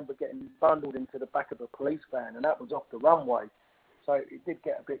manic. I remember getting bundled into the back of a police van, and that was off the runway. So it did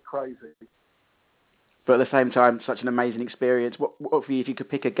get a bit crazy. But at the same time, such an amazing experience. What for you, if you could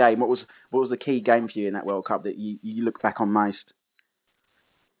pick a game, what was the key game for you in that World Cup that you look back on most?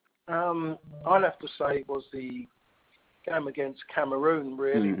 I'd have to say it was the game against Cameroon,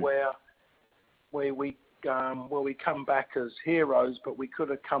 really, where we come back as heroes, but we could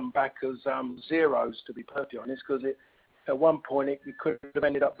have come back as zeros, to be perfectly honest, because at one point it could have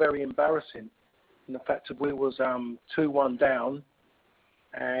ended up very embarrassing. And the fact that we was 2-1 down,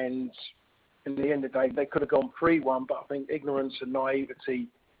 and in the end of the day, they could have gone 3-1, but I think ignorance and naivety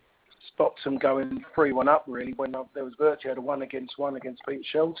stopped them going 3-1 up, really, when there was virtually a 1-against-1 against Peter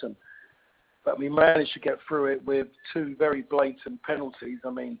Shelton. But we managed to get through it with two very blatant penalties. I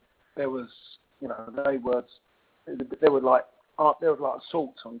mean, there was, they were like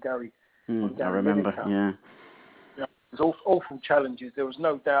assaults on Gary. On Gary I remember, Lineker. yeah. It was awful challenges. There was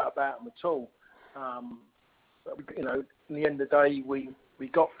no doubt about them at all. But in the end of the day, we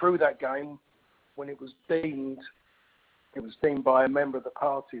got through that game when it was deemed by a member of the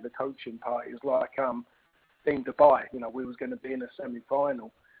party, the coaching party, as like deemed a bye. We was going to be in a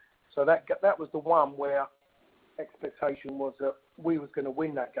semi-final. So that was the one where expectation was that we was going to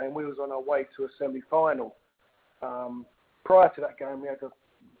win that game. We was on our way to a semi-final. Prior to that game, we had a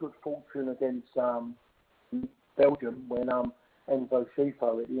good fortune against Belgium when Enzo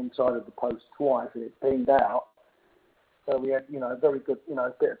Schifo hit the inside of the post twice and it pinged out. So we had, very good,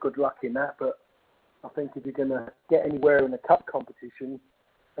 a bit of good luck in that. But I think if you're going to get anywhere in a cup competition,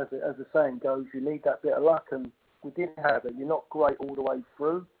 as the saying goes, you need that bit of luck, and we didn't have it. You're not great all the way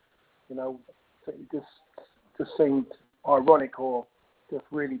through. So it just seemed ironic or just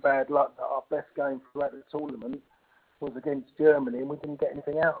really bad luck that our best game throughout the tournament was against Germany and we didn't get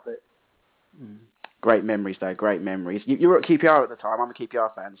anything out of it. Great memories, though. Great memories. You were at QPR at the time. I'm a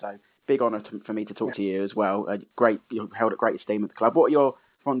QPR fan, so big honour for me to talk to you as well. You held at great esteem at the club. What are your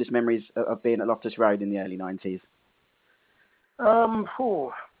fondest memories of being at Loftus Road in the early 90s?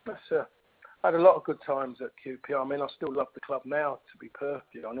 I had a lot of good times at QPR. I mean, I still love the club now, to be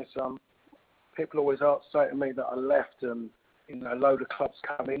perfectly honest. People always say to me that I left and a load of clubs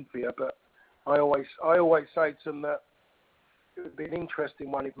come in for you, but I always say to them that it would be an interesting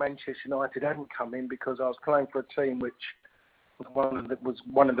one if Manchester United hadn't come in, because I was playing for a team which was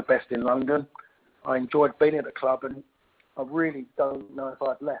one of the best in London. I enjoyed being at the club, and I really don't know if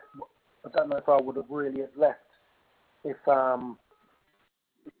I'd left. I don't know if I would have really left if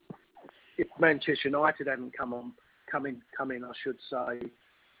Manchester United hadn't come in, I should say.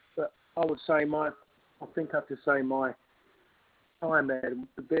 But I would say my time there,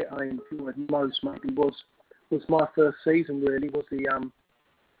 the bit I enjoyed most maybe was my first season. Really, was the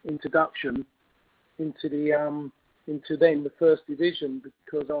introduction into the first division,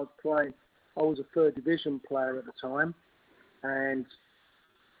 because I was a third division player at the time, and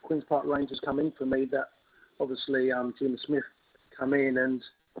Queen's Park Rangers come in for me. That obviously Jim Smith come in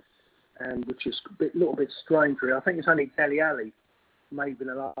and which is a little bit strange, really. I think it's only Dele Alli, maybe in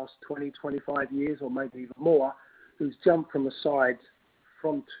the last 20, 25 years, or maybe even more, who's jumped from the side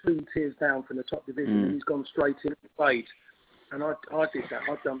from 2 tiers down from the top division, and he's gone straight in and played. And I did that.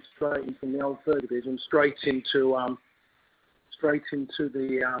 I jumped straight in from the old third division, straight into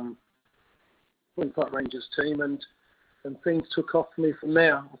the Queen's Park Rangers team, and things took off for me from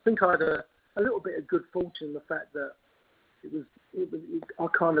there. I think I had a little bit of good fortune in the fact that it was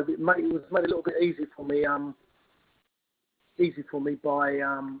made a little bit easy for me by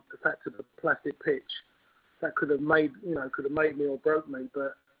the fact of the plastic pitch. That could have made me or broke me,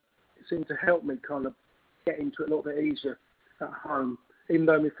 but it seemed to help me kind of get into it a little bit easier at home. Even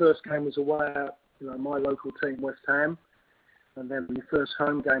though my first game was away at my local team, West Ham, and then my first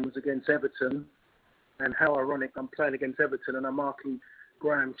home game was against Everton. And how ironic, I'm playing against Everton and I'm marking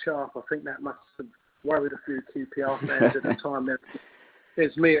Graham Sharp. I think that must have worried a few QPR fans at the time.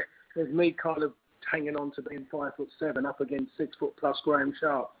 There's me kind of hanging on to being 5'7" up against 6' plus Graham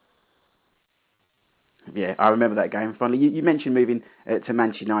Sharp. Yeah, I remember that game. Finally, you mentioned moving to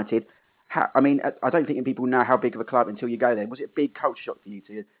Manchester United. I don't think people know how big of a club until you go there. Was it a big culture shock for you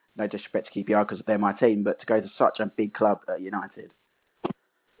to, no disrespect to QPR because they're my team, but to go to such a big club at United?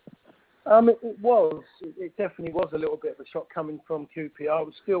 It was. It definitely was a little bit of a shock coming from QPR. I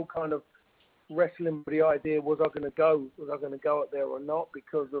was still kind of wrestling with the idea: was I going to go up there or not?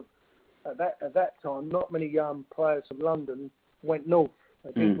 Because of at that time, not many young players from London went north.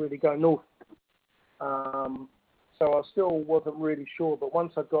 They didn't really go north. So I still wasn't really sure. But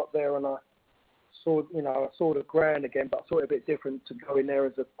once I got there and I saw the ground again, but I saw it a bit different to go in there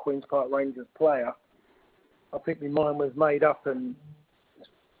as a Queen's Park Rangers player. I think my mind was made up, and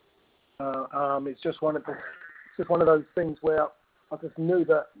it's just one of those things where I just knew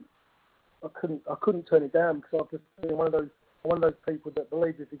that I couldn't turn it down, because I've just been one of those people that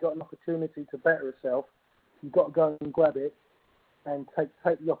believes if you've got an opportunity to better yourself, you've got to go and grab it and take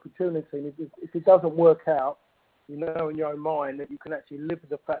the opportunity. And if it doesn't work out, you know in your own mind that you can actually live with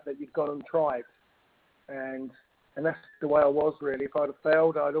the fact that you've gone and tried. And that's the way I was, really. If I'd have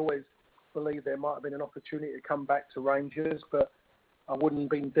failed, I'd always believe there might have been an opportunity to come back to Rangers, but I wouldn't have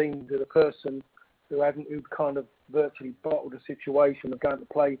been deemed as a person who'd kind of virtually bottled a situation of going to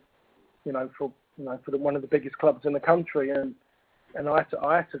play, for one of the biggest clubs in the country, and I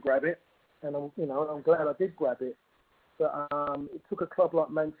had to grab it, and I'm glad I did grab it. But it took a club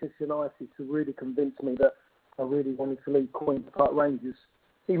like Manchester United to really convince me that I really wanted to leave Queen's Park Rangers,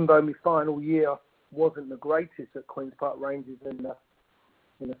 even though my final year wasn't the greatest at Queen's Park Rangers in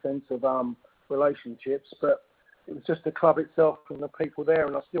the sense of relationships, but it was just the club itself and the people there,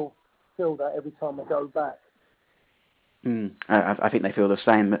 and I still feel that every time I go back. I think they feel the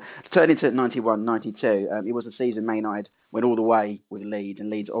same. Turning to 91-92, it was a season Man United went all the way with Leeds, and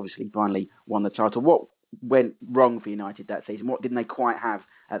Leeds obviously finally won the title. What went wrong for United that season? What didn't they quite have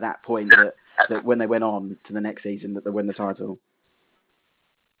at that point that when they went on to the next season that they win the title?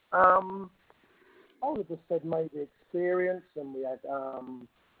 I would have just said maybe experience, and we had. I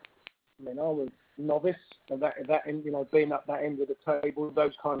was novice, and that being up that end of the table,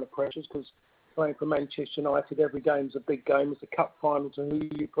 those kind of pressures, because playing for Manchester United, every game's a big game. It's a cup final to who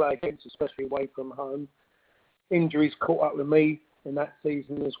you play against, especially away from home. Injuries caught up with me in that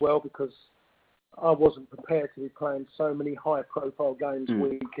season as well, because I wasn't prepared to be playing so many high-profile games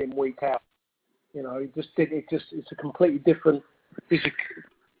week in, week out. It's a completely different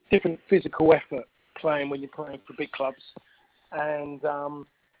physical effort playing when you're playing for big clubs, and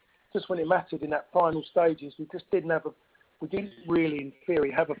just when it mattered in that final stages, we didn't really, in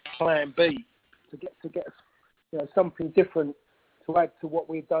theory, have a plan B to get something different to add to what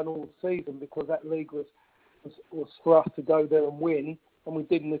we've done all season, because that league was for us to go there and win, and we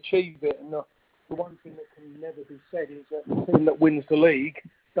didn't achieve it. And the one thing that can never be said is that the team that wins the league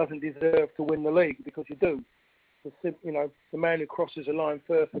doesn't deserve to win the league, because you do. The man who crosses a line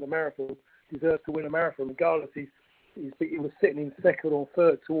first in a marathon deserves to win a marathon, regardless he was sitting in second or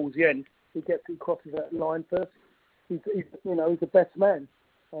third towards the end. He crosses that line first. He's the best man,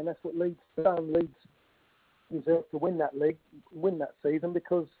 and that's what Leeds done. Leeds deserved to win that season,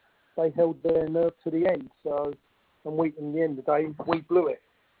 because they held their nerve to the end. So, and in the end of the day, we blew it.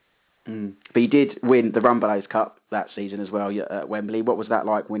 But you did win the Rumbelows Cup that season as well at Wembley. What was that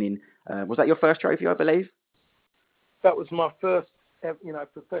like winning? Was that your first trophy, I believe? That was my first,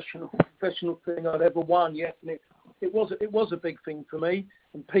 professional thing I'd ever won. Yes, and it was a big thing for me,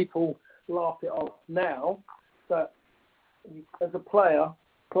 and people laugh it off now. But as a player,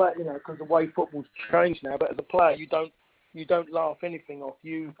 because the way football's changed now. But as a player, you don't laugh anything off.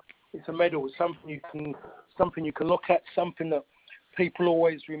 It's a medal. It's something you can look at. Something that people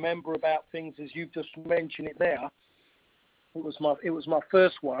always remember about things, as you've just mentioned it there. It was my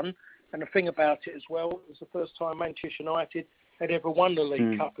first one, and the thing about it as well, it was the first time Manchester United had ever won the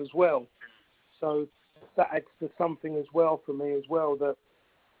League Cup as well. So that adds to something as well for me as well, that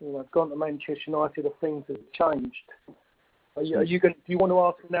I've gone to Manchester United, and things have changed. Do you want to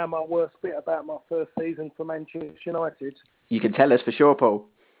ask now my worst bit about my first season for Manchester United? You can tell us for sure, Paul.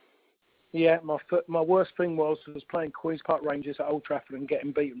 Yeah, my worst thing was playing Queen's Park Rangers at Old Trafford and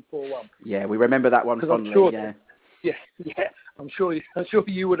getting beaten 4-1. Yeah, we remember that one fondly. Yeah. I'm sure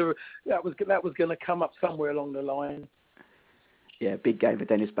you would have. That was going to come up somewhere along the line. Yeah, big game for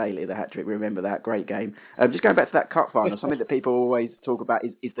Dennis Bailey, the hat-trick. We remember that. Great game. Just going back to that cup final, something that people always talk about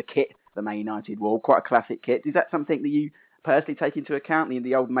is the kit the Man United wore. Quite a classic kit. Is that something that you personally take into account,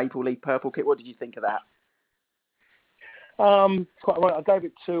 the old Maple Leaf purple kit? What did you think of that? Quite right. I gave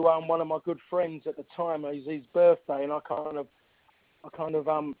it to one of my good friends at the time. It was his birthday, and I got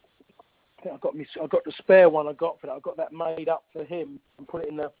the spare one I got for that. I got that made up for him and put it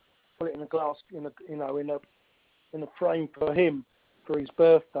in a glass in a frame for him for his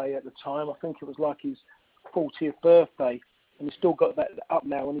birthday at the time. I think it was like his 40th birthday, and he's still got that up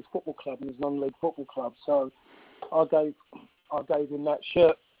now in his football club, in his non-league football club. So I gave him that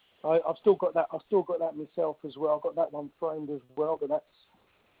shirt. I've still got that. I've still got that myself as well. I've got that one framed as well, but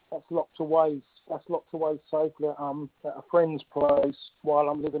that's locked away. That's locked away safely at a friend's place while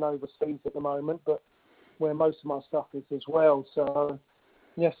I'm living overseas at the moment. But where most of my stuff is as well. So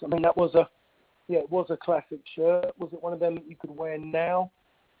Yes, I mean, it was a classic shirt. Was it one of them that you could wear now?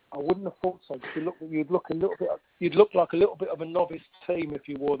 I wouldn't have thought so. You'd look like a little bit of a novice team if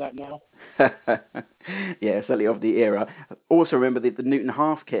you wore that now. Yeah, certainly of the era. Also remember the Newton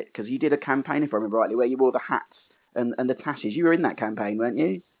half kit, because you did a campaign, if I remember rightly, where you wore the hats and the tashes. You were in that campaign, weren't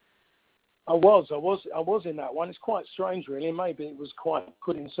you? I was in that one. It's quite strange, really. Maybe it was quite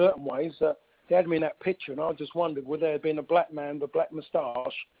good in certain ways. They had me in that picture, and I just wondered, would there have been a black man with a black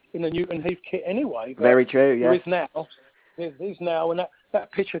moustache in a Newton Heath kit anyway? But very true, yeah. There is now. There is now, and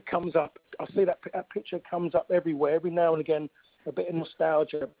that picture comes up. I see that picture comes up everywhere. Every now and again, a bit of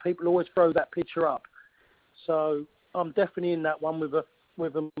nostalgia. People always throw that picture up. So I'm definitely in that one with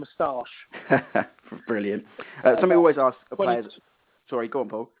a moustache. Brilliant. Somebody always asks players... Sorry, go on,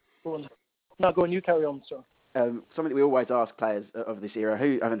 Paul. Go on. No, go on. You carry on, sir. Something that we always ask players of this era,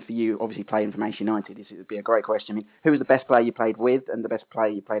 and for you, obviously playing for Manchester United, this would be a great question. I mean, who was the best player you played with and the best player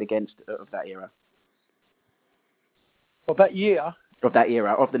you played against of that era? Of that year? Of that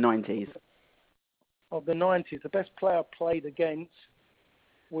era, of the 90s. Of the 90s, the best player I played against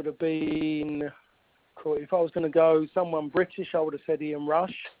would have been, if I was going to go someone British, I would have said Ian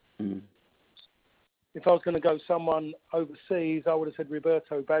Rush. Mm. If I was going to go someone overseas, I would have said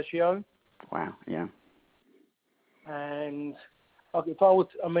Roberto Baggio. Wow, yeah. And people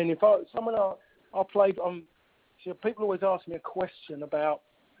always ask me a question about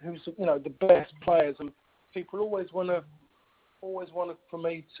who's the best players, and people always want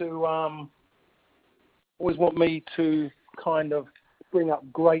me to kind of bring up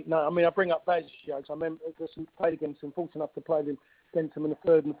great names. I mean, I bring up Baggio because I remember played against him, fortunate enough to play against him in the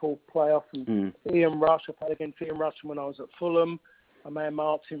third and fourth playoff. And Ian Rush, I played against Ian Rush when I was at Fulham. I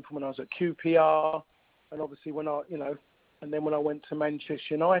marked him from when I was at QPR. And obviously and then when I went to Manchester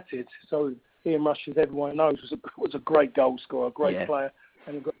United, so Ian Rush, as everyone knows, was a great goal scorer, a great player,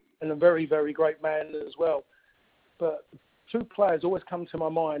 and a very, very great man as well. But two players always come to my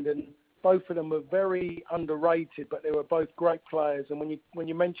mind, and both of them were very underrated, but they were both great players. And when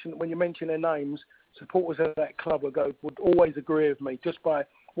you mention their names, supporters of that club would always agree with me just by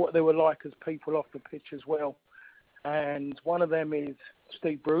what they were like as people off the pitch as well. And one of them is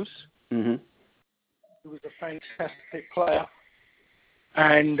Steve Bruce. Mm-hmm. He was a fantastic player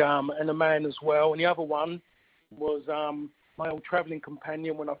and a man as well. And the other one was my old travelling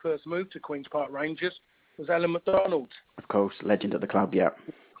companion when I first moved to Queen's Park Rangers, was Alan McDonald. Of course, legend of the club, yeah.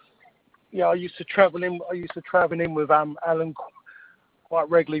 Yeah, I used to travel in with Alan quite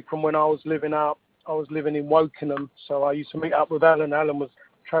regularly from when I was living in Wokingham, so I used to meet up with Alan. Alan was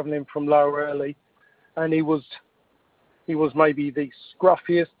travelling from Lower Early, and he was maybe the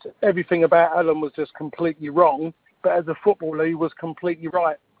scruffiest. Everything about Alan was just completely wrong, but as a footballer, he was completely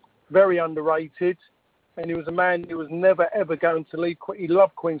right. Very underrated, and he was a man who was never, ever going to leave. He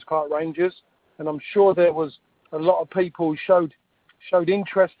loved Queen's Park Rangers, and I'm sure there was a lot of people who showed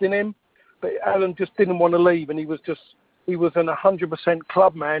interest in him, but Alan just didn't want to leave, and he was an 100%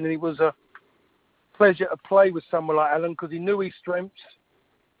 club man, and he was a pleasure to play with someone like Alan because he knew his strengths,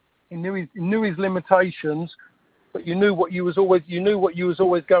 he knew his limitations, but you knew what you was always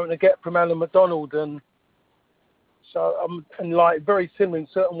going to get from Alan McDonald, and so and like very similar in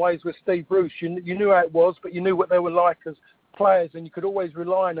certain ways with Steve Bruce. You knew how it was, but you knew what they were like as players, and you could always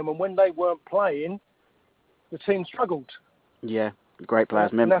rely on them. And when they weren't playing, the team struggled. Yeah, great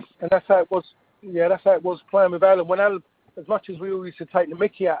players. And that's how it was. Yeah, that's how it was playing with Alan. When Alan, as much as we all used to take the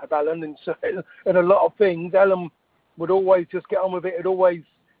mickey out of Alan and a lot of things, Alan would always just get on with it.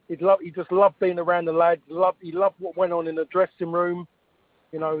 He just loved being around the lads. He loved what went on in the dressing room.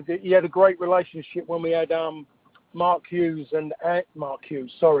 You know, he had a great relationship when we had Mark Hughes.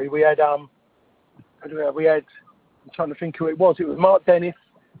 Sorry, we had I'm trying to think who it was. It was Mark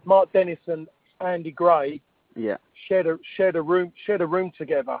Dennis and Andy Gray. Yeah. Shared a room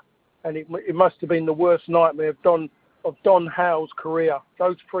together, and it must have been the worst nightmare of Don Howe's career.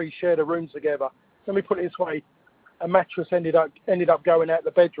 Those three shared a room together. Let me put it this way: a mattress ended up going out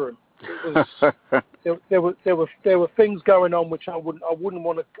the bedroom. It was there were things going on which I wouldn't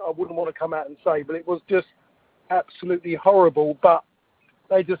want to come out and say, but it was just absolutely horrible. But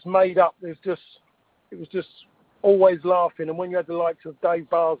they just made up. It was just always laughing. And when you had the likes of Dave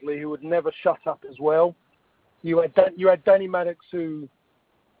Barsley, who would never shut up as well, you had Danny Maddox who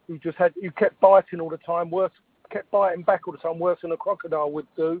kept biting all the time, kept biting back all the time, worse than a crocodile would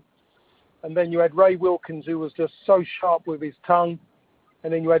do. And then you had Ray Wilkins, who was just so sharp with his tongue.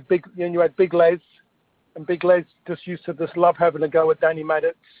 And then you had Big Les, and Big Les just used to just love having a go at Danny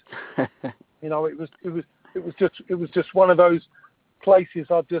Maddox. You know, it was just one of those places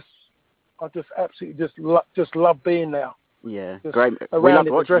I just absolutely just love being there. Yeah, just great. Around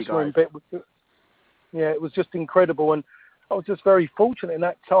it, the dressing room bit. Yeah, it was just incredible, and I was just very fortunate in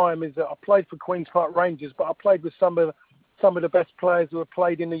that time. Is that I played for Queen's Park Rangers, but I played with some of the best players who have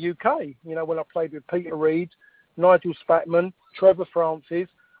played in the UK. You know, when I played with Peter Reid, Nigel Spackman, Trevor Francis,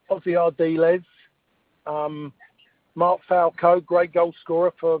 Ozzy Ardiles, Mark Falco, great goal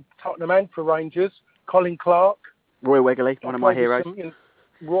scorer for Tottenham and for Rangers, Colin Clark, Roy Wegerle, one of my heroes.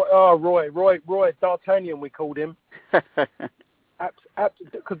 Roy D'Artagnan, we called him.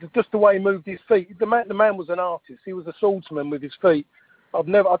 Because just the way he moved his feet. The man was an artist. He was a swordsman with his feet. I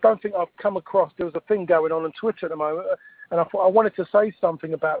don't think I've come across. There was a thing going on Twitter at the moment, and I thought I wanted to say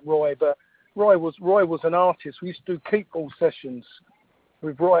something about Roy, but Roy was an artist. We used to do keep ball sessions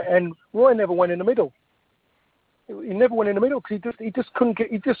with Roy, and Roy never went in the middle. He never went in the middle because he just couldn't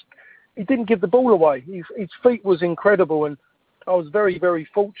get. He didn't give the ball away. His feet was incredible, and I was very, very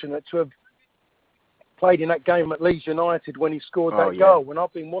fortunate to have played in that game at Leeds United when he scored that goal. And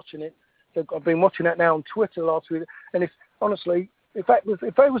I've been watching it. I've been watching that now on Twitter last week. And if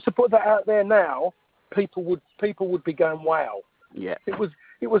they was to put that out there now, people would be going, wow. Yeah. It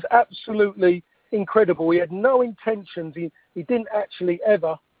was absolutely incredible. He had no intentions. He didn't actually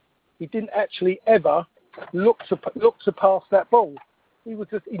ever look to pass that ball. He was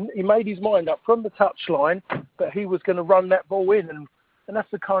just he made his mind up from the touchline that he was going to run that ball in, and that's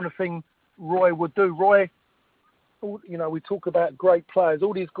the kind of thing Roy would do. Roy, you know, we talk about great players.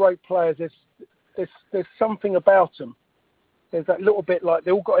 All these great players, there's something about them. There's that little bit like they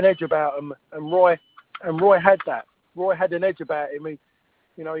all got an edge about them, and Roy had that. Roy had an edge about him.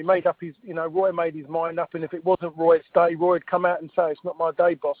 Roy made his mind up, and if it wasn't Roy's day, Roy would come out and say, "It's not my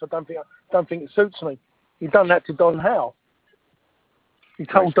day, boss. I don't think it suits me." He done that to Don Howe. He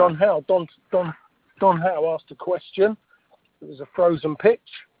told Don Howe. Don Howe asked a question. It was a frozen pitch.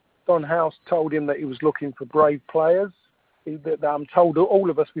 Don Howe told him that he was looking for brave players. He told all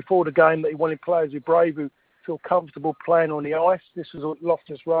of us before the game that he wanted players who are brave, who feel comfortable playing on the ice. This was at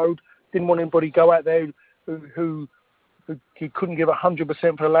Loftus Road. Didn't want anybody to go out there who he couldn't give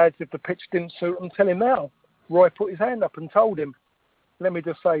 100% for the lads if the pitch didn't suit them. Tell him now. Roy put his hand up and told him. Let me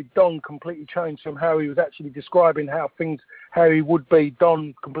just say, Don completely changed from how he was actually describing how he would be.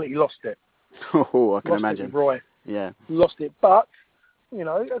 Don completely lost it. Oh, I can imagine. It with Roy. Yeah. Lost it. But, you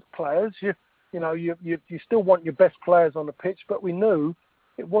know, as players, you still want your best players on the pitch, but we knew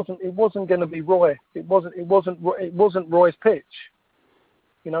it wasn't going to be Roy. It wasn't Roy's pitch.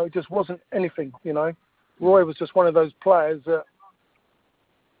 You know, it just wasn't anything, you know. Roy was just one of those players that...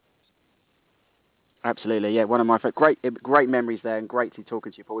 Absolutely, yeah. One of my great memories there, and great to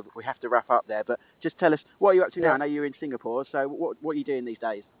talking to you, Paul. We have to wrap up there, but just tell us, what are you up to now? I know you're in Singapore, so what are you doing these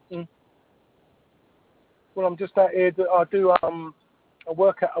days? Well, I'm just out here. I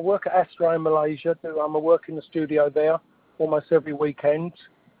work at Astra in Malaysia. I work in the studio there almost every weekend.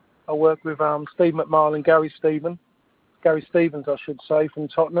 I work with Steve McMahon and Gary Stevens, I should say, from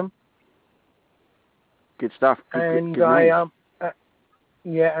Tottenham. Good stuff. And good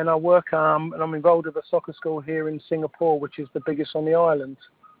and I work and I'm involved with a soccer school here in Singapore, which is the biggest on the island.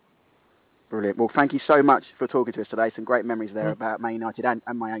 Brilliant. Well, thank you so much for talking to us today. Some great memories there about Man United and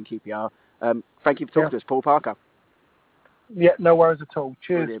my own QPR. Thank you for talking to us, Paul Parker. Yeah, no worries at all.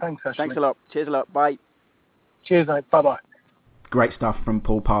 Cheers. Brilliant. Thanks, Ashley. Thanks a lot. Cheers a lot. Bye. Cheers, mate. Bye-bye. Great stuff from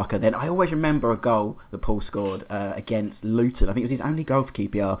Paul Parker. Then I always remember a goal that Paul scored against Luton. I think it was his only goal for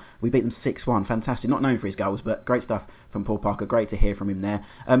QPR. We beat them 6-1. Fantastic. Not known for his goals, but great stuff from Paul Parker. Great to hear from him there.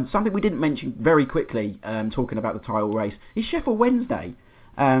 Something we didn't mention very quickly, talking about the title race, is Sheffield Wednesday.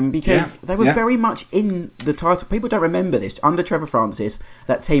 Because they were very much in the title. People don't remember this. Under Trevor Francis,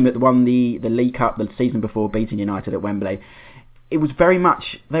 that team that won the League Cup the season before, beating United at Wembley, it was very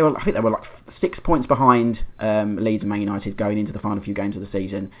much, I think they were like 6 points behind Leeds and Man United going into the final few games of the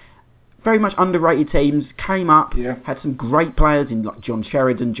season. Very much underrated teams, came up, had some great players in like John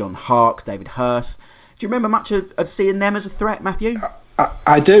Sheridan, John Hark, David Hurst. Do you remember much of seeing them as a threat, Matthew?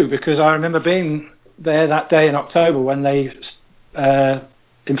 I do, because I remember being there that day in October when they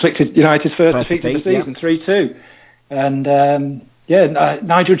inflicted United's first defeat of the season, 3-2. And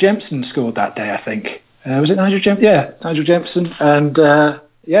Nigel Jempson scored that day, I think. Was it Nigel Jempson? Yeah, Nigel Jempson. And I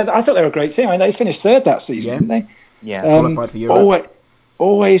thought they were a great team. I mean, they finished third that season, didn't they? Yeah, qualified for Europe.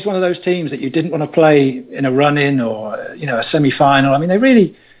 Always one of those teams that you didn't want to play in a run-in or a semi-final. I mean, they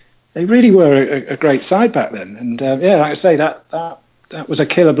really were a great side back then. And like I say, that was a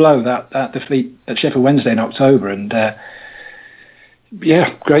killer blow, that defeat at Sheffield Wednesday in October. And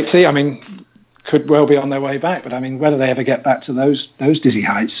great team. I mean, could well be on their way back, but I mean, whether they ever get back to those dizzy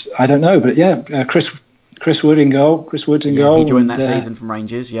heights, I don't know. But Chris Wood's in goal. He joined that season from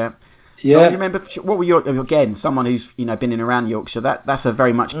Rangers, Yeah. So you remember, what were your, again, someone who's been in around Yorkshire, that's a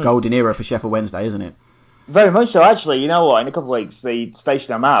very much golden era for Sheffield Wednesday, isn't it? Very much so, actually. You know what? In a couple of weeks, the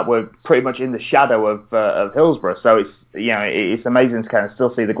station I'm at, we're pretty much in the shadow of Hillsborough. So it's amazing to kind of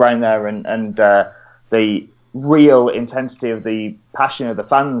still see the ground there and the real intensity of the passion of the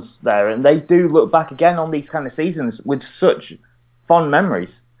fans there. And they do look back again on these kind of seasons with such fond memories.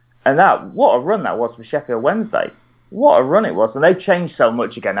 And what a run that was for Sheffield Wednesday. What a run it was. And they've changed so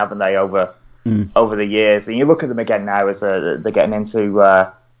much again, haven't they, over the years. And you look at them again now as they're getting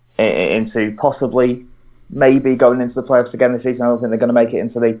into possibly maybe going into the playoffs again this season. I don't think they're going to make it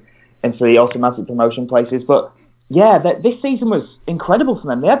into the automatic promotion places. But yeah, this season was incredible for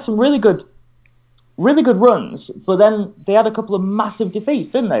them. They had some really good runs, but then they had a couple of massive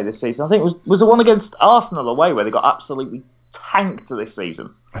defeats, didn't they, this season? I think it was the one against Arsenal away where they got absolutely tanked this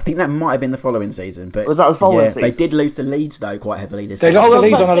season. I think that might have been the following season. But was that the following season? They did lose to Leeds, though, quite heavily this season. They lost to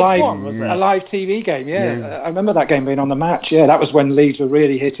Leeds on a live TV game, I remember that game being on the match. Yeah, that was when Leeds were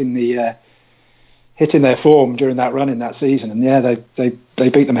really hitting their form during that run in that season. And they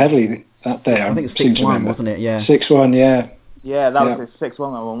beat them heavily that day. I think it's 6-1, wasn't it? Yeah. 6-1, yeah. Yeah, that was a 6-1 that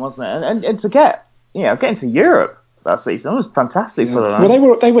one, wasn't it? And to getting to Europe that season was fantastic for them.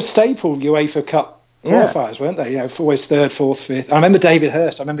 Well, they were staple UEFA Cup qualifiers, weren't they? Always third, fourth, fifth. I remember David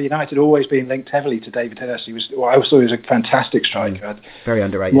Hirst. I remember United always being linked heavily to David Hirst. I always thought he was a fantastic striker. Very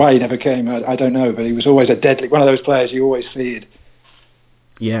underrated. Why he never came, I don't know, but he was always one of those players you always feared.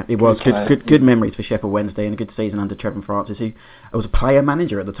 Yeah, it was good memories for Sheffield Wednesday and a good season under Trevor Francis, who was a player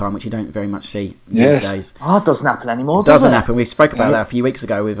manager at the time, which you don't very much see these days. Oh, it doesn't happen anymore. Doesn't happen. We spoke about that a few weeks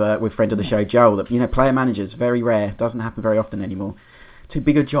ago with friend of the show Joel. That player managers very rare. Doesn't happen very often anymore. Too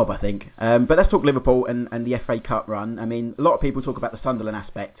big a job, I think. But let's talk Liverpool and the FA Cup run. I mean, a lot of people talk about the Sunderland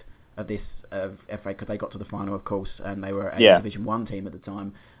aspect of this FA because they got to the final, of course, and they were a Division 1 team at the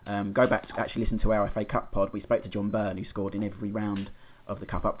time. Go back to actually listen to our FA Cup pod. We spoke to John Byrne, who scored in every round of the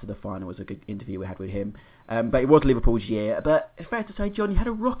Cup up to the final. It was a good interview we had with him. But it was Liverpool's year. But it's fair to say, John, you had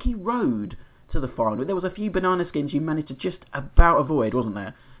a rocky road to the final. There was a few banana skins you managed to just about avoid, wasn't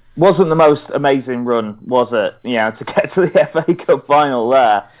there? Wasn't the most amazing run, was it? To get to the FA Cup final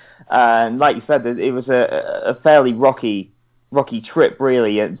there. And like you said, it was a fairly rocky trip,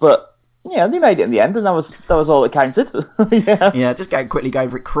 really. But they made it in the end, and that was all that counted. Just quickly going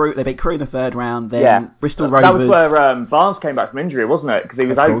for it. Crewe, they beat Crewe in the third round. Then Bristol Rovers. That was where Barnes came back from injury, wasn't it? Because he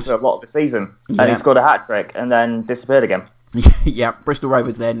was out for a lot of the season, and he scored a hat trick, and then disappeared again. Bristol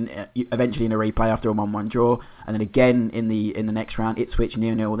Rovers then eventually in a replay after a 1-1 draw, and then again in the next round, Ipswich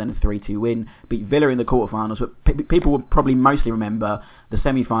 0-0, then a 3-2 win, beat Villa in the quarterfinals. But people will probably mostly remember the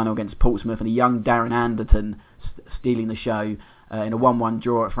semi-final against Portsmouth and a young Darren Anderton stealing the show in a 1-1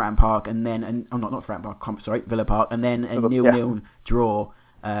 draw at Fratton Park, and then not Fratton Park, Villa Park, and then a 0-0 draw.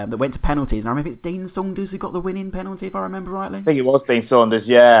 That went to penalties, and I remember it's Dean Saunders who got the winning penalty, if I remember rightly. I think it was Dean Saunders,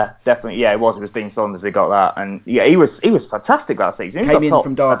 definitely, it was Dean Saunders who got that, and he was fantastic that season. Came in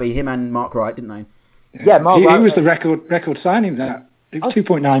from Derby, him and Mark Wright, didn't they? Yeah, Mark Wright. He was the record signing that. It was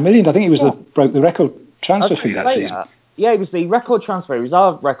 2.9 million. I think he broke the record transfer fee that season. Yeah, it was the record transfer. It was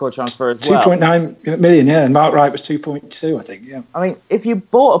our record transfer as well. 2.9 million, and Mark Wright was 2.2, I think, I mean, if you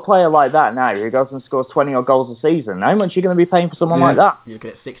bought a player like that now, who goes and scores 20 odd goals a season, how much are you going to be paying for someone like that? You're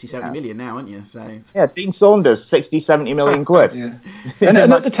going to get 60-70 million now, aren't you? So. Yeah, Dean Saunders, 60-70 million quid. And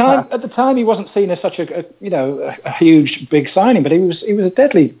at the time, he wasn't seen as such a huge, big signing, but he was a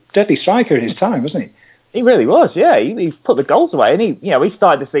deadly striker in his time, wasn't he? He really was, yeah. He put the goals away, and he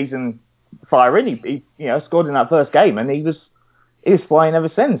started the season firing. He scored in that first game, and he was flying ever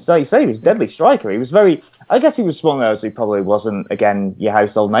since. So you say he was a deadly striker. He was I guess he was one of those who probably wasn't, again, your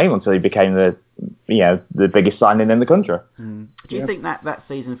household name until he became the biggest signing in the country. Do you think that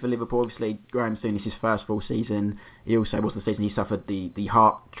season for Liverpool, obviously Graham Souness's first full season, he also was the season he suffered the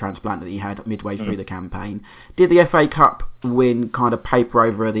heart transplant that he had midway through the campaign. Did the FA Cup win kind of paper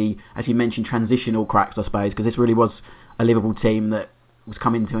over the, as you mentioned, transitional cracks, I suppose, because this really was a Liverpool team that was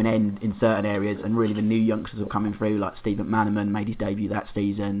coming to an end in certain areas, and really the new youngsters were coming through, like Steve McManaman made his debut that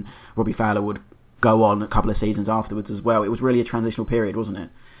season. Robbie Fowler would go on a couple of seasons afterwards as well. It was really a transitional period, wasn't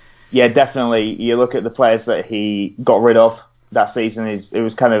it? Yeah, definitely. You look at the players that he got rid of that season. It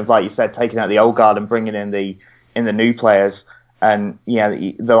was kind of like you said, taking out the old guard and bringing in the new players. And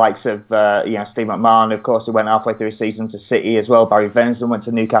the likes of Steve McMahon, of course, who went halfway through his season to City as well. Barry Venson went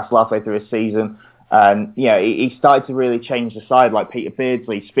to Newcastle halfway through his season. And he started to really change the side, like Peter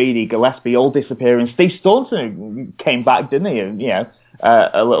Beardsley, Speedy, Gillespie, all disappearing. Steve Staunton came back, didn't he?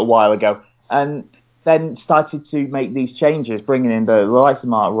 A little while ago, and then started to make these changes, bringing in the likes of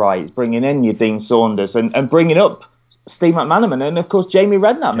Mark Wright, bringing in your Dean Saunders, and bringing up Steve McManaman, and of course Jamie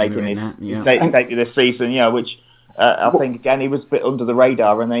Redknapp making his debut this season. Which I think again he was a bit under the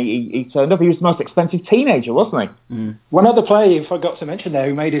radar, and he turned up. He was the most expensive teenager, wasn't he? Mm. One other player you forgot to mention there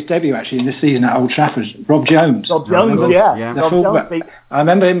who made his debut actually in this season at Old Trafford, Rob Jones. Rob Jones, yeah. I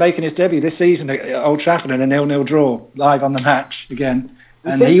remember him making his debut this season at Old Trafford in a 0-0 draw, live on the match again,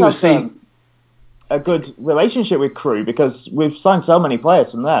 and he was seen. A good relationship with Crewe because we've signed so many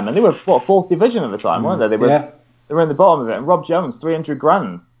players from them, and they were fourth division at the time, weren't they? They were in the bottom of it, and Rob Jones, 300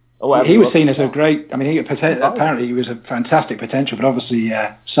 grand. He was seen as a great. I mean, apparently he was a fantastic potential, but obviously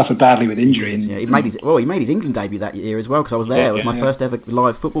suffered badly with injury. And, he made his England debut that year as well because I was there. It was my first ever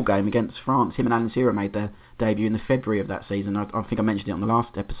live football game against France. Him and Alan Shearer made their debut in the February of that season. I think I mentioned it on the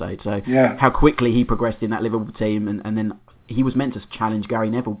last episode. So how quickly he progressed in that Liverpool team, and then he was meant to challenge Gary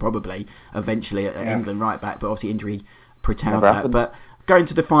Neville probably eventually at England right back, but obviously injury propelled that. But going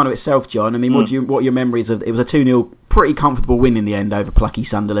to the final itself, John, I mean, what are your memories of? It was a 2-0 pretty comfortable win in the end over plucky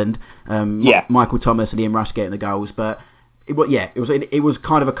Sunderland. Michael Thomas and Ian Rush getting the goals, but it was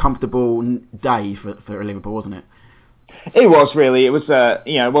kind of a comfortable day for Liverpool, wasn't it? It was really. It was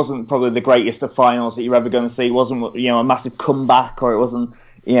it wasn't probably the greatest of finals that you're ever going to see. It wasn't a massive comeback, or it wasn't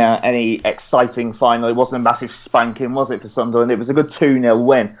any exciting final. It wasn't a massive spanking, was it, for Sunderland? It was a good 2-0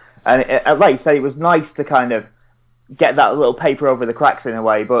 win, and like you say, it was nice to kind of get that little paper over the cracks in a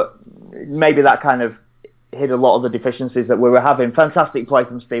way, but maybe that kind of hid a lot of the deficiencies that we were having. Fantastic play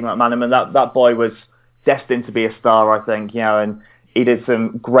from Steve McManaman. That boy was destined to be a star, I think, and he did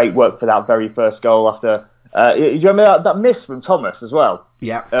some great work for that very first goal after. Do you remember that miss from Thomas as well?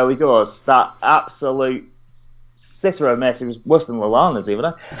 Yeah. Early doors. That absolute Cicero miss. It was worse than Lallana's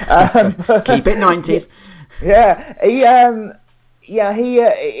even. Keep it 90s. Yeah,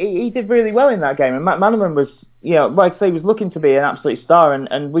 he did really well in that game, and McManaman was, like I say, he was looking to be an absolute star,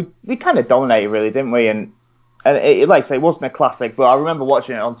 and we kind of dominated really, didn't we? And it, like I say, it wasn't a classic, but I remember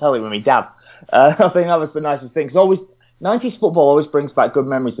watching it on telly with my dad. I think that was the nicest thing. 'Cause 90s football always brings back good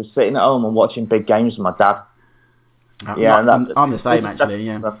memories of sitting at home and watching big games with my dad. I'm the same actually.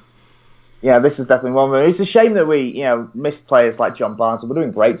 Yeah, this is definitely one of them. It's a shame that we, missed players like John Barnes. We're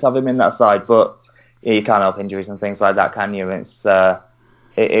doing great to have him in that side, but you can't help injuries and things like that, can you?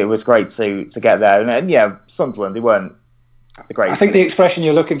 It was great to get there, and Sunderland, they weren't the great. I think the expression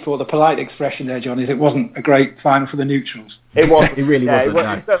you're looking for, the polite expression there, John, is it wasn't a great final for the neutrals. It wasn't. It really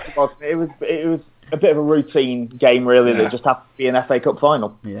wasn't. It certainly wasn't. It was a bit of a routine game, really, that just happened to be an FA Cup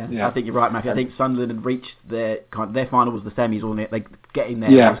final. Yeah. I think you're right, Matthew. I think Sunderland had reached their final was the semis, wasn't it? Getting there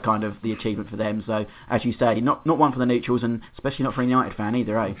was kind of the achievement for them. So, as you say, not one for the neutrals, and especially not for a United fan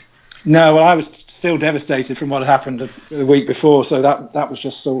either, eh? No, well, I was still devastated from what happened the week before, so that was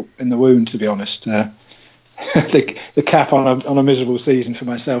just salt in the wound, to be honest. The cap on a miserable season for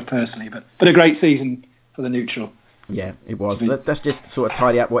myself personally, but a great season for the neutral. Yeah, it was. Let's just sort of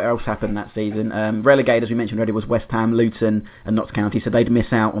tidy up what else happened that season. Relegated, as we mentioned already, was West Ham, Luton and Notts County, so they'd miss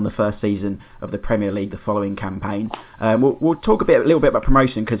out on the first season of the Premier League the following campaign. We'll talk a little bit about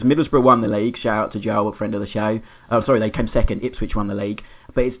promotion, because Middlesbrough won the league. Shout out to Joel, a friend of the show. They came second. Ipswich won the league.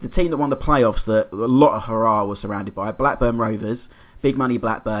 But it's the team that won the playoffs that a lot of hurrah was surrounded by. Blackburn Rovers, big money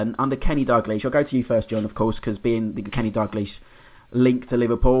Blackburn, under Kenny Dalglish. I'll go to you first, John, of course, because being the Kenny Dalglish link to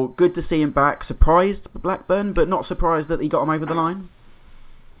Liverpool, good to see him back. Surprised Blackburn, but not surprised that he got him over the line?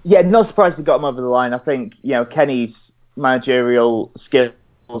 Yeah, not surprised he got him over the line. I think, Kenny's managerial skills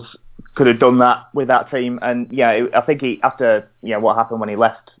could have done that with that team. And, I think after what happened when he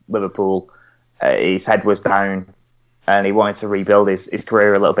left Liverpool, his head was down and he wanted to rebuild his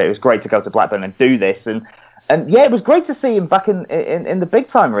career a little bit. It was great to go to Blackburn and do this. And it was great to see him back in the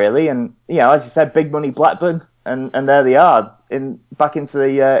big time, really. And, as you said, big money Blackburn. And there they are, back into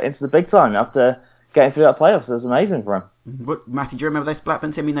the big time after getting through that playoffs. It was amazing for him. Matthew, do you remember this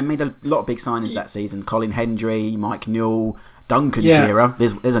Blackburn team? I mean, they made a lot of big signings that season. Colin Hendry, Mike Newell, Duncan Shearer.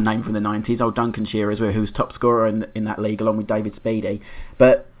 There's a name from the 90s. Old Duncan Shearer, who was top scorer in that league, along with David Speedy.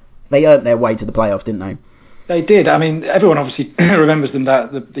 But they earned their way to the playoffs, didn't they? They did. I mean, everyone obviously remembers them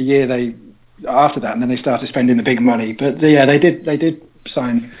the year after that, and then they started spending the big money. But they did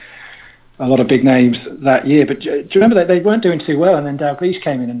sign a lot of big names that year. But do you remember that they weren't doing too well, and then Dalglish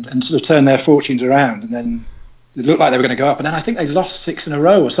came in and sort of turned their fortunes around, and then it looked like they were going to go up, and then I think they lost 6 in a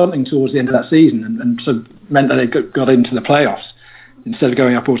row or something towards the end of that season, and sort of meant that they got into the playoffs instead of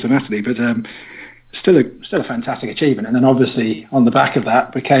going up automatically. But still a fantastic achievement, and then obviously on the back of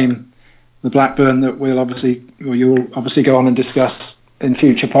that became the Blackburn that you'll obviously go on and discuss in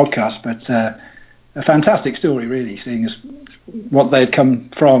future podcasts. But a fantastic story, really, seeing as what they'd come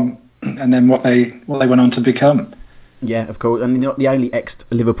from and then what they went on to become. Yeah, of course, and not the only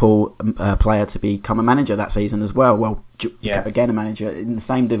ex-Liverpool player to become a manager that season as well. Well, again, a manager in the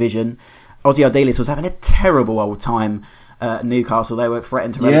same division. Ozzy Ardiles was having a terrible old time at Newcastle. They were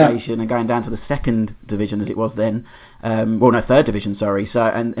threatened to relegation and going down to the second division as it was then. Third division, sorry. So,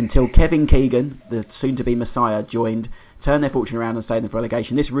 and until Kevin Keegan, the soon-to-be Messiah, joined, turned their fortune around and stayed in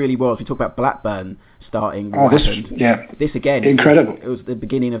relegation. This really was. We talk about Blackburn starting. This again, incredible. It was the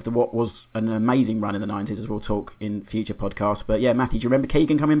beginning of what was an amazing run in the 90s, as we'll talk in future podcasts. But yeah, Matthew, do you remember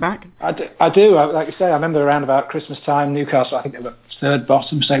Keegan coming back? I do. Like you say, I remember around about Christmas time, Newcastle, I think they were third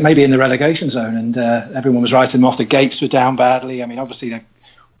bottom, so maybe in the relegation zone, and everyone was writing them off. The Gates were down badly. I mean, obviously they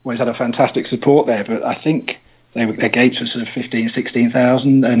always had a fantastic support there, but I think their Gates were sort of 15,000,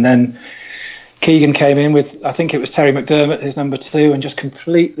 16,000, and then Keegan came in with, I think it was Terry McDermott, his number 2, and just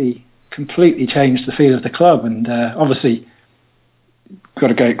completely changed the feel of the club, and obviously got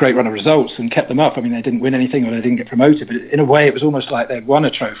a great run of results and kept them up. I mean, they didn't win anything or they didn't get promoted, but in a way it was almost like they'd won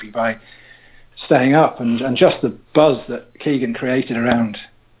a trophy by staying up, and just the buzz that Keegan created around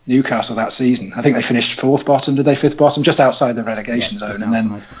Newcastle that season. I think they finished 4th bottom, did they? 5th bottom, just outside the relegation zone, and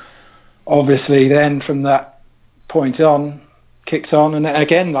then obviously then from that point on, kicked on, and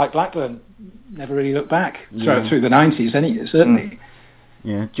again, like Blackburn, never really looked back through the 90s, certainly.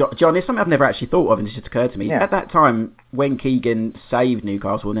 Yeah, John, it's something I've never actually thought of, and it just occurred to me. Yeah. At that time, when Keegan saved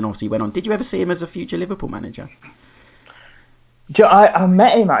Newcastle and then obviously went on, did you ever see him as a future Liverpool manager? I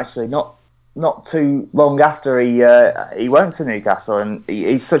met him actually not too long after he went to Newcastle, and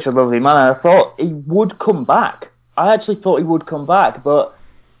he's such a lovely man. I thought he would come back. I actually thought he would come back, but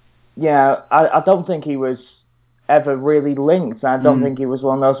yeah, I don't think he was ever really linked. I don't think he was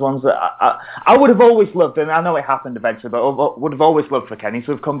one of those ones that I would have always loved, and I know it happened eventually, but I would have always loved for Kenny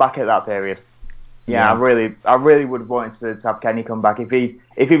to have come back at that period. Yeah. I really would have wanted to have Kenny come back if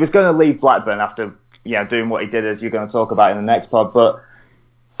he was going to leave Blackburn after doing what he did, as you're going to talk about in the next pod. But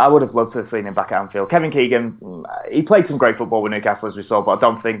I would have loved to have seen him back at Anfield. Kevin Keegan, he played some great football with Newcastle, as we saw, but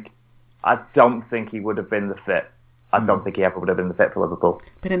I don't think he would have been the fit. I don't think he ever would have been the fit for Liverpool.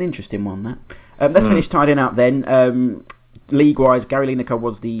 Been an interesting one, that. Let's finish tidying up then. League-wise, Gary Lineker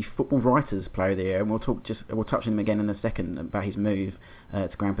was the Football Writers Player of the Year, and we'll touch on him again in a second about his move to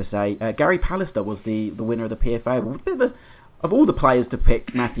Grand Passé. Gary Pallister was the winner of the PFA. Of all the players to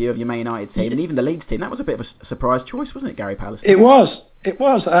pick, Matthew, of your Man United team, and even the Leeds team, that was a bit of a surprise choice, wasn't it, Gary Pallister? It was,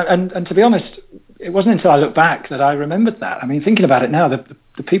 and to be honest, it wasn't until I looked back that I remembered that. I mean, thinking about it now,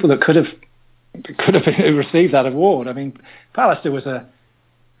 the people that could have received that award. I mean, Pallister was a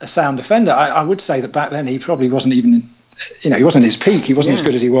sound defender. I would say that back then he probably wasn't even, he wasn't at his peak. He wasn't as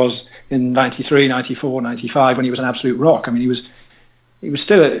good as he was in 93, 94, 95 when he was an absolute rock. I mean, he was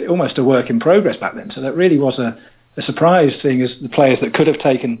still almost a work in progress back then. So that really was a surprise, seeing as the players that could have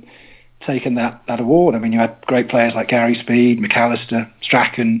taken that award. I mean, you had great players like Gary Speed, McAllister,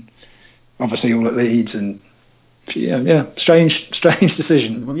 Strachan, obviously all at Leeds, and strange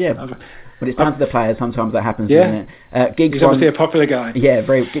decision. Well, yeah. But it's down to the players. Sometimes that happens, doesn't it? Giggs He's obviously a popular guy. Yeah,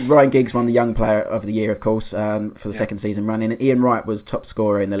 Ryan Giggs won the Young Player of the Year, of course, for the second season running. And Ian Wright was top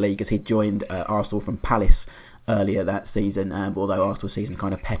scorer in the league as he joined Arsenal from Palace earlier that season, although Arsenal's season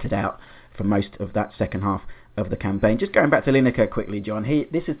kind of pettered out for most of that second half of the campaign. Just going back to Lineker quickly, John.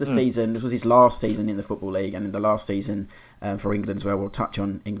 This is the season. This was his last season in the Football League, and in the last season for England as well. We'll touch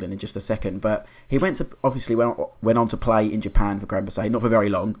on England in just a second. But he went on to play in Japan for Grand Passé, not for very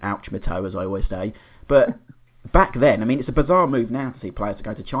long. Ouch, my toe, as I always say. But back then, I mean, it's a bizarre move now to see players to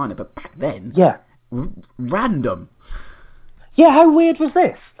go to China, but back then, random. Yeah, how weird was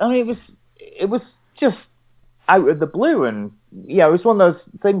this? I mean, it was just out of the blue, and it was one of those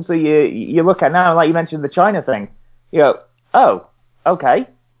things that you look at now, like you mentioned the China thing. Oh, okay,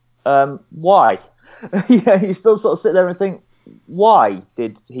 why? You still sort of sit there and think, why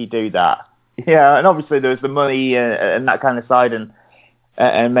did he do that? Yeah, and obviously there was the money and that kind of side,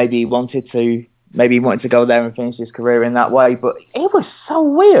 and maybe he wanted to go there and finish his career in that way. But it was so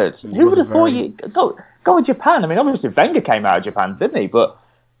weird. Who would have thought you go to Japan? I mean, obviously Wenger came out of Japan, didn't he? But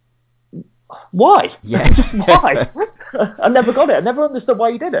why? Yeah. Just why? I never got it. I never understood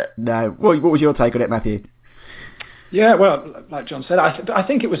why he did it. No. What was your take on it, Matthew? Yeah, well, like John said, I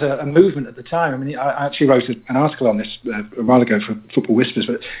think it was a movement at the time. I mean, I actually wrote an article on this a while ago for Football Whispers,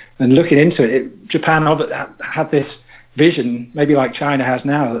 and looking into it, Japan had this vision, maybe like China has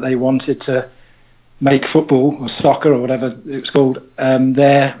now, that they wanted to make football or soccer or whatever it's called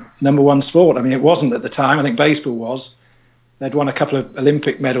their number one sport. I mean, it wasn't at the time. I think baseball was. They'd won a couple of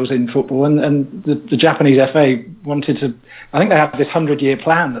Olympic medals in football, and the Japanese FA wanted to. I think they have this 100-year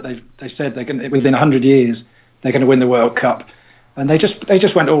plan that they said they're going to, within 100 years they're going to win the World Cup, and they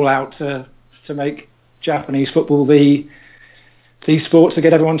just went all out to make Japanese football the sport to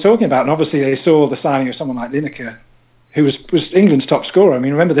get everyone talking about. And obviously they saw the signing of someone like Lineker, who was England's top scorer. I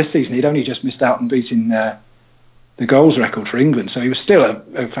mean, remember this season he'd only just missed out on beating the goals record for England, so he was still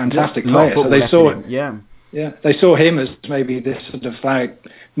a fantastic player. So they saw they saw him as maybe this sort of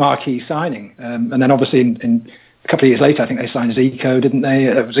marquee signing. And then obviously in a couple of years later, I think they signed Zico, didn't they?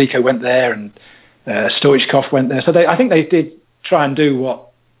 Zico went there, and Stoichkov went there. So I think they did try and do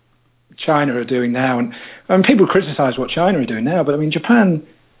what China are doing now. And people criticise what China are doing now, but I mean, Japan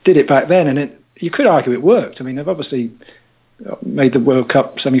did it back then, and you could argue it worked. I mean, they've obviously made the World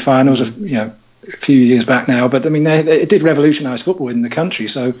Cup semi-finals, a few years back now, but I mean, it did revolutionise football in the country.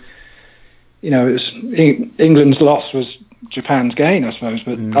 So, England's loss was Japan's gain, I suppose.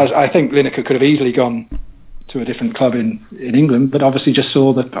 But I think Lineker could have easily gone to a different club in England, but obviously just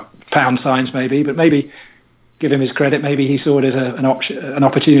saw the pound signs maybe. But maybe give him his credit. Maybe he saw it as an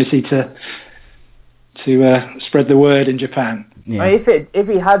opportunity to spread the word in Japan. Yeah. I mean, if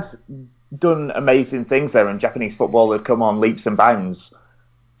he had done amazing things there and Japanese football had come on leaps and bounds,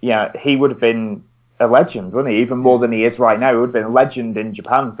 he would have been a legend, wouldn't he? Even more than he is right now. He would have been a legend in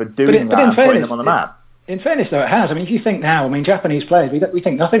Japan for doing that and putting them on the map. In fairness, though, it has. I mean, if you think now, Japanese players, we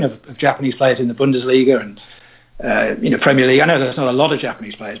think nothing of Japanese players in the Bundesliga and Premier League. I know there's not a lot of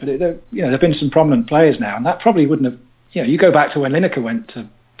Japanese players, but there have been some prominent players now, and that probably wouldn't have. You go back to when Lineker went to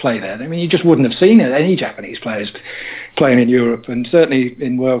play there. I mean, you just wouldn't have seen any Japanese players playing in Europe, and certainly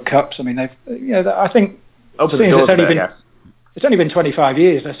in World Cups. I mean, I think it's only been 25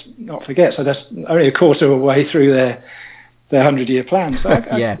 years. Let's not forget. So that's only a quarter of a way through their 100-year plan. So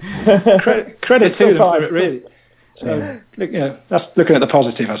credit to them for it, really. So that's looking at the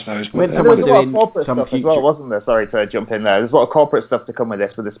positive, I suppose. There was a lot of corporate stuff as well, wasn't there? Sorry to jump in there. There's a lot of corporate stuff to come with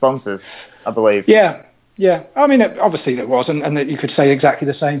this, with the sponsors, I believe. Yeah. I mean, obviously there was, and that you could say exactly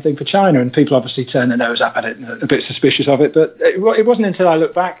the same thing for China, and people obviously turn their nose up at it, a bit suspicious of it. But it wasn't until I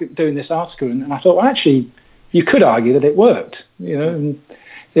looked back at doing this article, and I thought, well, actually, you could argue that it worked. And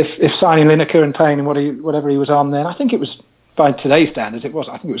if signing Lineker and paying him whatever he was on, then I think it was, by today's standards, I think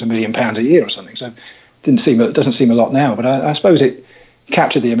it was £1 million a year or something. So it doesn't seem a lot now, but I suppose it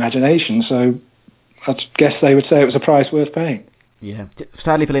captured the imagination. So I guess they would say it was a price worth paying. Yeah,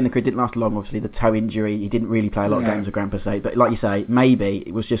 sadly for Lineker, it didn't last long. Obviously, the toe injury, he didn't really play a lot of games with Grand Passé. But like you say, maybe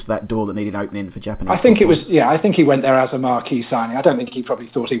it was just that door that needed opening for Japanese. I think it was. Yeah, I think he went there as a marquee signing. I don't think he probably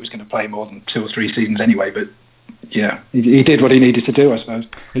thought he was going to play more than 2 or 3 seasons anyway. But he did what he needed to do, I suppose.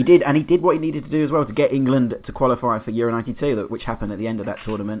 He did, and he did what he needed to do as well to get England to qualify for Euro 92, which happened at the end of that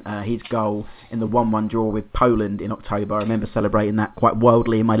tournament. His goal in the 1-1 draw with Poland in October, I remember celebrating that quite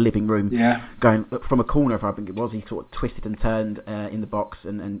wildly in my living room. Yeah. Going from a corner, I think it was, he sort of twisted and turned in the box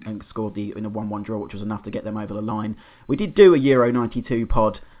and scored in a 1-1 draw, which was enough to get them over the line. We did do a Euro 92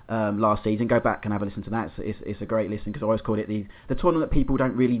 pod last season. Go back and have a listen to that. It's a great listen, because I always called it the tournament that people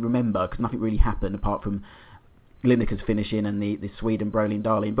don't really remember, because nothing really happened apart from Lineker's finishing and the Sweden Brolin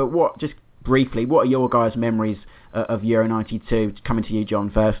Dahlin. But just briefly, what are your guys' memories of Euro 92? Coming to you,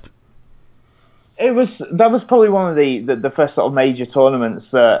 John, first. That was probably one of the first sort of major tournaments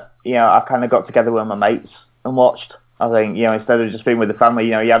that I kind of got together with my mates and watched. I think instead of just being with the family,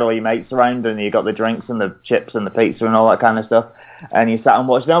 you had all your mates around and you got the drinks and the chips and the pizza and all that kind of stuff, and you sat and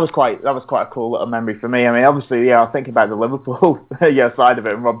watched. That was quite a cool little memory for me. I mean, obviously, I think about the Liverpool side of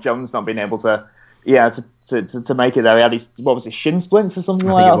it, and Rob Jones not being able to make it there. He had his shin splints or something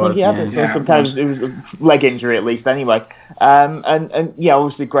like that. I think he had. Sometimes it was a leg injury at least anyway. And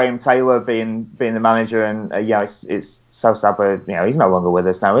obviously Graham Taylor being the manager, and it's so sad, but he's no longer with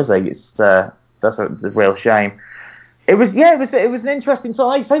us now, is he? That's a real shame. It was an interesting sort.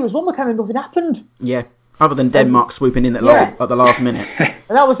 Like I say, it was one where kind of nothing happened. Yeah. Other than Denmark swooping in at the last minute.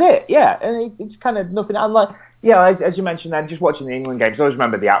 And that was it, and it's kind of nothing. I'm like, as you mentioned, then just watching the England games, I always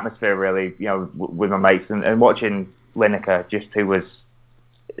remember the atmosphere really, with my mates, and watching Lineker, who was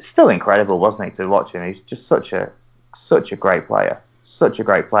still incredible, wasn't he, to watch him? He's just such a great player,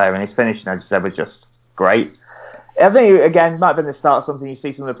 and his finishing, as I said, was just great. I think, again, might have been the start of something. You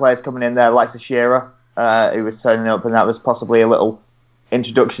see some of the players coming in there, like Shearer, who was turning up, and that was possibly a little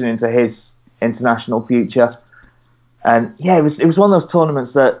introduction into his international future. And it was one of those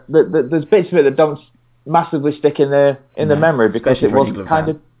tournaments that there's bits of it that don't massively stick in the memory, because it was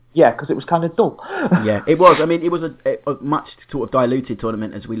kind of dull. Yeah, it was. I mean, it was a much sort of diluted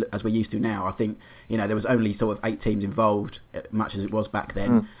tournament as we're used to now. I think there was only sort of 8 teams involved, much as it was back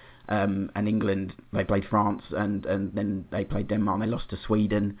then. And England, they played France, and then they played Denmark, and they lost to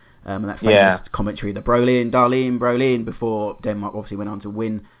Sweden. And that famous commentary, the Brolin, before Denmark obviously went on to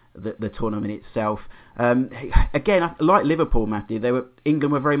win the tournament itself. Again, like Liverpool, Matthew,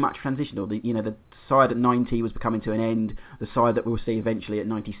 England were very much transitional. The side at 90 was coming to an end. The side that we'll see eventually at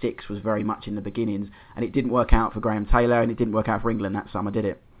 96 was very much in the beginnings, and it didn't work out for Graham Taylor, and it didn't work out for England that summer, did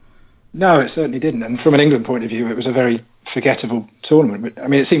it? No, it certainly didn't. And from an England point of view, it was a very forgettable tournament. I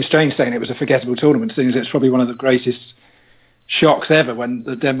mean, it seems strange saying it was a forgettable tournament, seeing as it's probably one of the greatest shocks ever when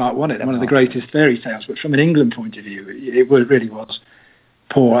Denmark won it, one of the greatest fairy tales. But from an England point of view, it really was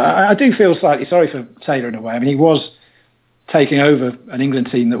poor. I do feel slightly sorry for Taylor in a way. I mean, he was taking over an England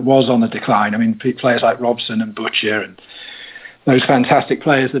team that was on the decline. I mean, players like Robson and Butcher and those fantastic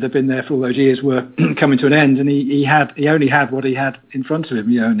players that have been there for all those years were coming to an end, and he only had what he had in front of him,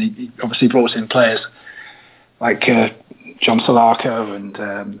 you know, and he obviously brought in players like John Solarco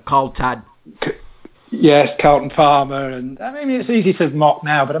and Carl Tad. Yes, Carlton Palmer, and I mean it's easy to mock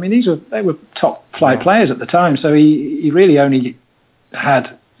now, but I mean they were top flight players at the time. So he really only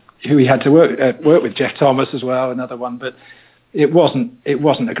had who he had to work with. Jeff Thomas as well, another one, but it wasn't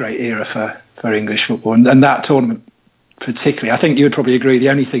a great era for English football, and that tournament particularly. I think you would probably agree. The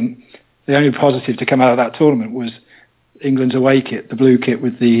only positive to come out of that tournament was England's away kit, the blue kit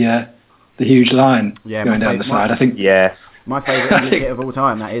with the huge line going down the side. I think. Yeah. My favourite kit of all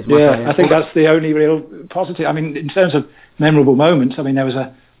time, that is. I think that's the only real positive. I mean, in terms of memorable moments, I mean, there was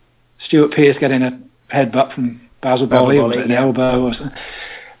a Stuart Pearce getting a headbutt from Basil Bolly with an elbow, or something,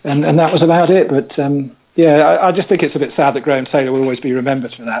 and that was about it. But I just think it's a bit sad that Graham Taylor will always be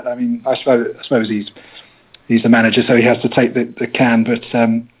remembered for that. I mean, I suppose he's the manager, so he has to take the can. But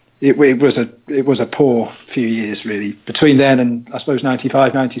it was a poor few years, really. Between then and I suppose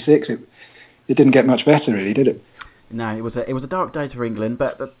 95, 96, it didn't get much better, really, did it? No, it was a dark day for England,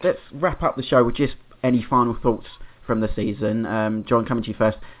 but let's wrap up the show with just any final thoughts from the season. John, coming to you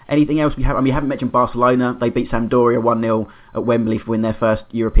first. Anything else we have? I mean, we haven't mentioned Barcelona. They beat Sampdoria 1-0 at Wembley to win their first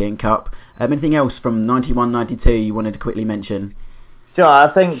European Cup. Anything else from 91-92 you wanted to quickly mention? Sure,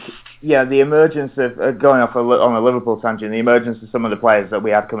 I think the emergence of going off on a Liverpool tangent, the emergence of some of the players that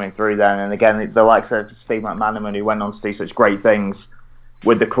we had coming through then, and again the likes of Steve McManaman, who went on to do such great things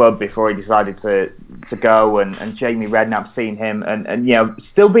with the club before he decided to go, and Jamie Redknapp, seeing him, and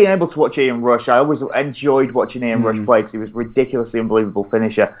still being able to watch Ian Rush. I always enjoyed watching Ian Rush play because he was a ridiculously unbelievable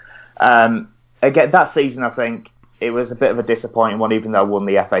finisher. Again, that season I think it was a bit of a disappointing one, even though I won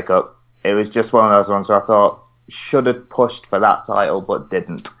the FA Cup. It was just one of those ones where I thought should have pushed for that title but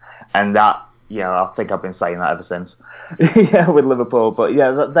didn't, and that I think I've been saying that ever since with Liverpool. But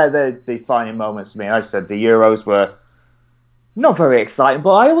they're the defining moments for me. As I said, the Euros were not very exciting,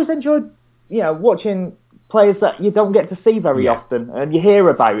 but I always enjoyed, watching players that you don't get to see very often, and you hear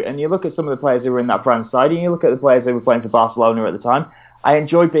about, and you look at some of the players who were in that France side, and you look at the players who were playing for Barcelona at the time. I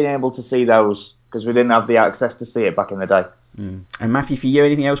enjoyed being able to see those because we didn't have the access to see it back in the day. And Matthew, for you,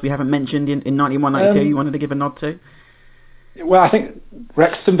 anything else we haven't mentioned in 91-92 you wanted to give a nod to? Well, I think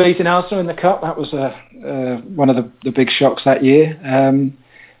Wrexham beating Arsenal in the Cup, that was one of the big shocks that year.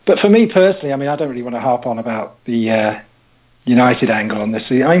 But for me personally, I mean, I don't really want to harp on about the United angle on this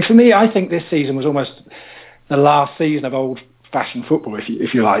season. I mean, for me, I think this season was almost the last season of old-fashioned football,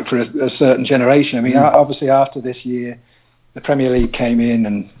 if you like, for a certain generation. I mean, obviously after this year, the Premier League came in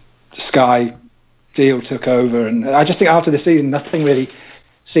and the Sky deal took over, and I just think after the season, nothing really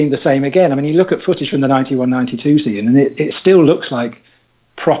seemed the same again. I mean, you look at footage from the 91-92 season, and it still looks like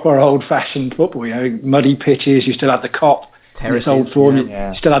proper old-fashioned football. Muddy pitches. You still had the Kop, this old form.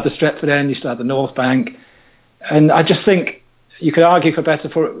 You still had the Stretford End. You still had the North Bank, and I just think. You could argue for better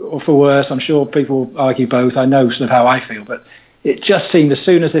or for worse. I'm sure people argue both. I know sort of how I feel, but it just seemed as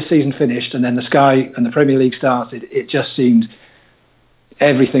soon as this season finished and then the Sky and the Premier League started, it just seemed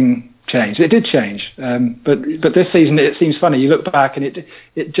everything changed. It did change, but this season it seems funny. You look back and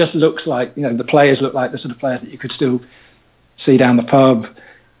it just looks like the players look like the sort of players that you could still see down the pub.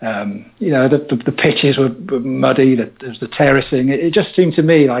 The pitches were muddy. There was the terracing. It just seemed to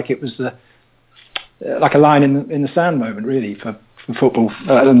me like it was like a line in the sand moment, really, for football,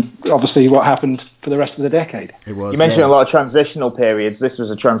 and obviously what happened for the rest of the decade. It was, you mentioned a lot of transitional periods. This was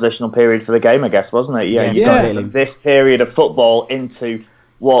a transitional period for the game, I guess, wasn't it? You got this period of football into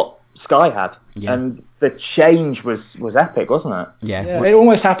what Sky had, and the change was epic, wasn't it? Yeah, it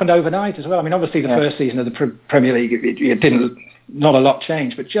almost happened overnight as well. I mean, obviously the first season of the Premier League, it didn't, not a lot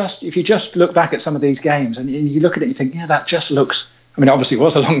changed, but if you just look back at some of these games and you look at it, you think, that just looks. I mean, obviously it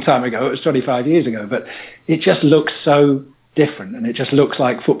was a long time ago, it was 25 years ago, but it just looks so different, and it just looks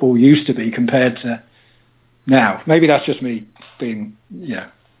like football used to be compared to now. Maybe that's just me being,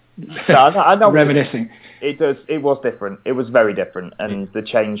 I know reminiscing. It was different. It was very different, and the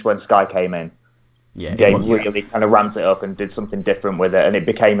change when Sky came in game really kind of ramped it up and did something different with it, and it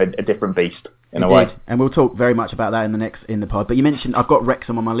became a different beast in a way. And we'll talk very much about that in the pod. But you mentioned, I've got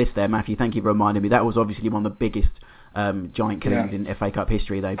Wrexham on my list there, Matthew. Thank you for reminding me. That was obviously one of the biggest giant killings in FA Cup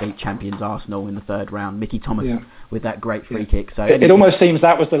history. They beat champions Arsenal in the third round. Mickey Thomas with that great free kick. So it almost seems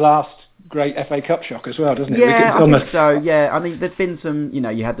that was the last great FA Cup shock as well, doesn't it? Yeah, I think so. Yeah, I mean, there's been some.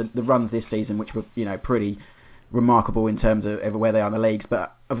 You had the runs this season, which were pretty remarkable in terms of where they are in the leagues,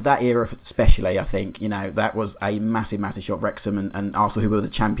 but of that era especially, I think that was a massive shock. Wrexham and Arsenal, who were the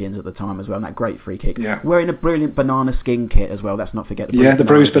champions at the time as well, and that great free kick, wearing a brilliant banana skin kit as well. Let's not forget the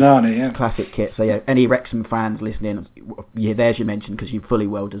bruised banana, classic kit. So any Wrexham fans listening, there's your mention, because you fully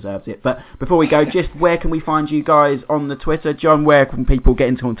well deserved it. But before we go, just where can we find you guys on the Twitter? John, where can people get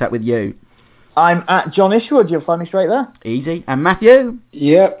in contact with you? I'm at John Ishwood. You'll find me straight there. Easy. And Matthew?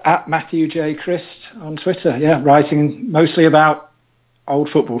 Yeah, at Matthew J. Christ on Twitter. Yeah, writing mostly about old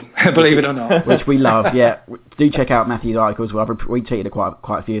football, believe it or not. Which we love, yeah. Do check out Matthew's articles. Well, I've retweeted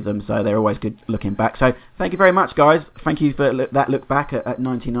quite a few of them, so they're always good looking back. So thank you very much, guys. Thank you for that look back at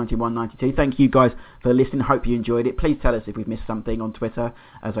 1991-92. Thank you, guys, for listening. Hope you enjoyed it. Please tell us if we've missed something on Twitter,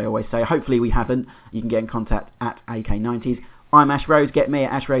 as I always say. Hopefully we haven't. You can get in contact at AK90s. I'm Ash Rose. Get me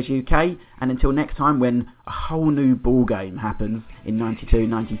at Ash Rose UK. And until next time, when a whole new ball game happens in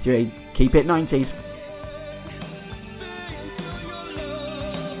 92-93, keep it 90s.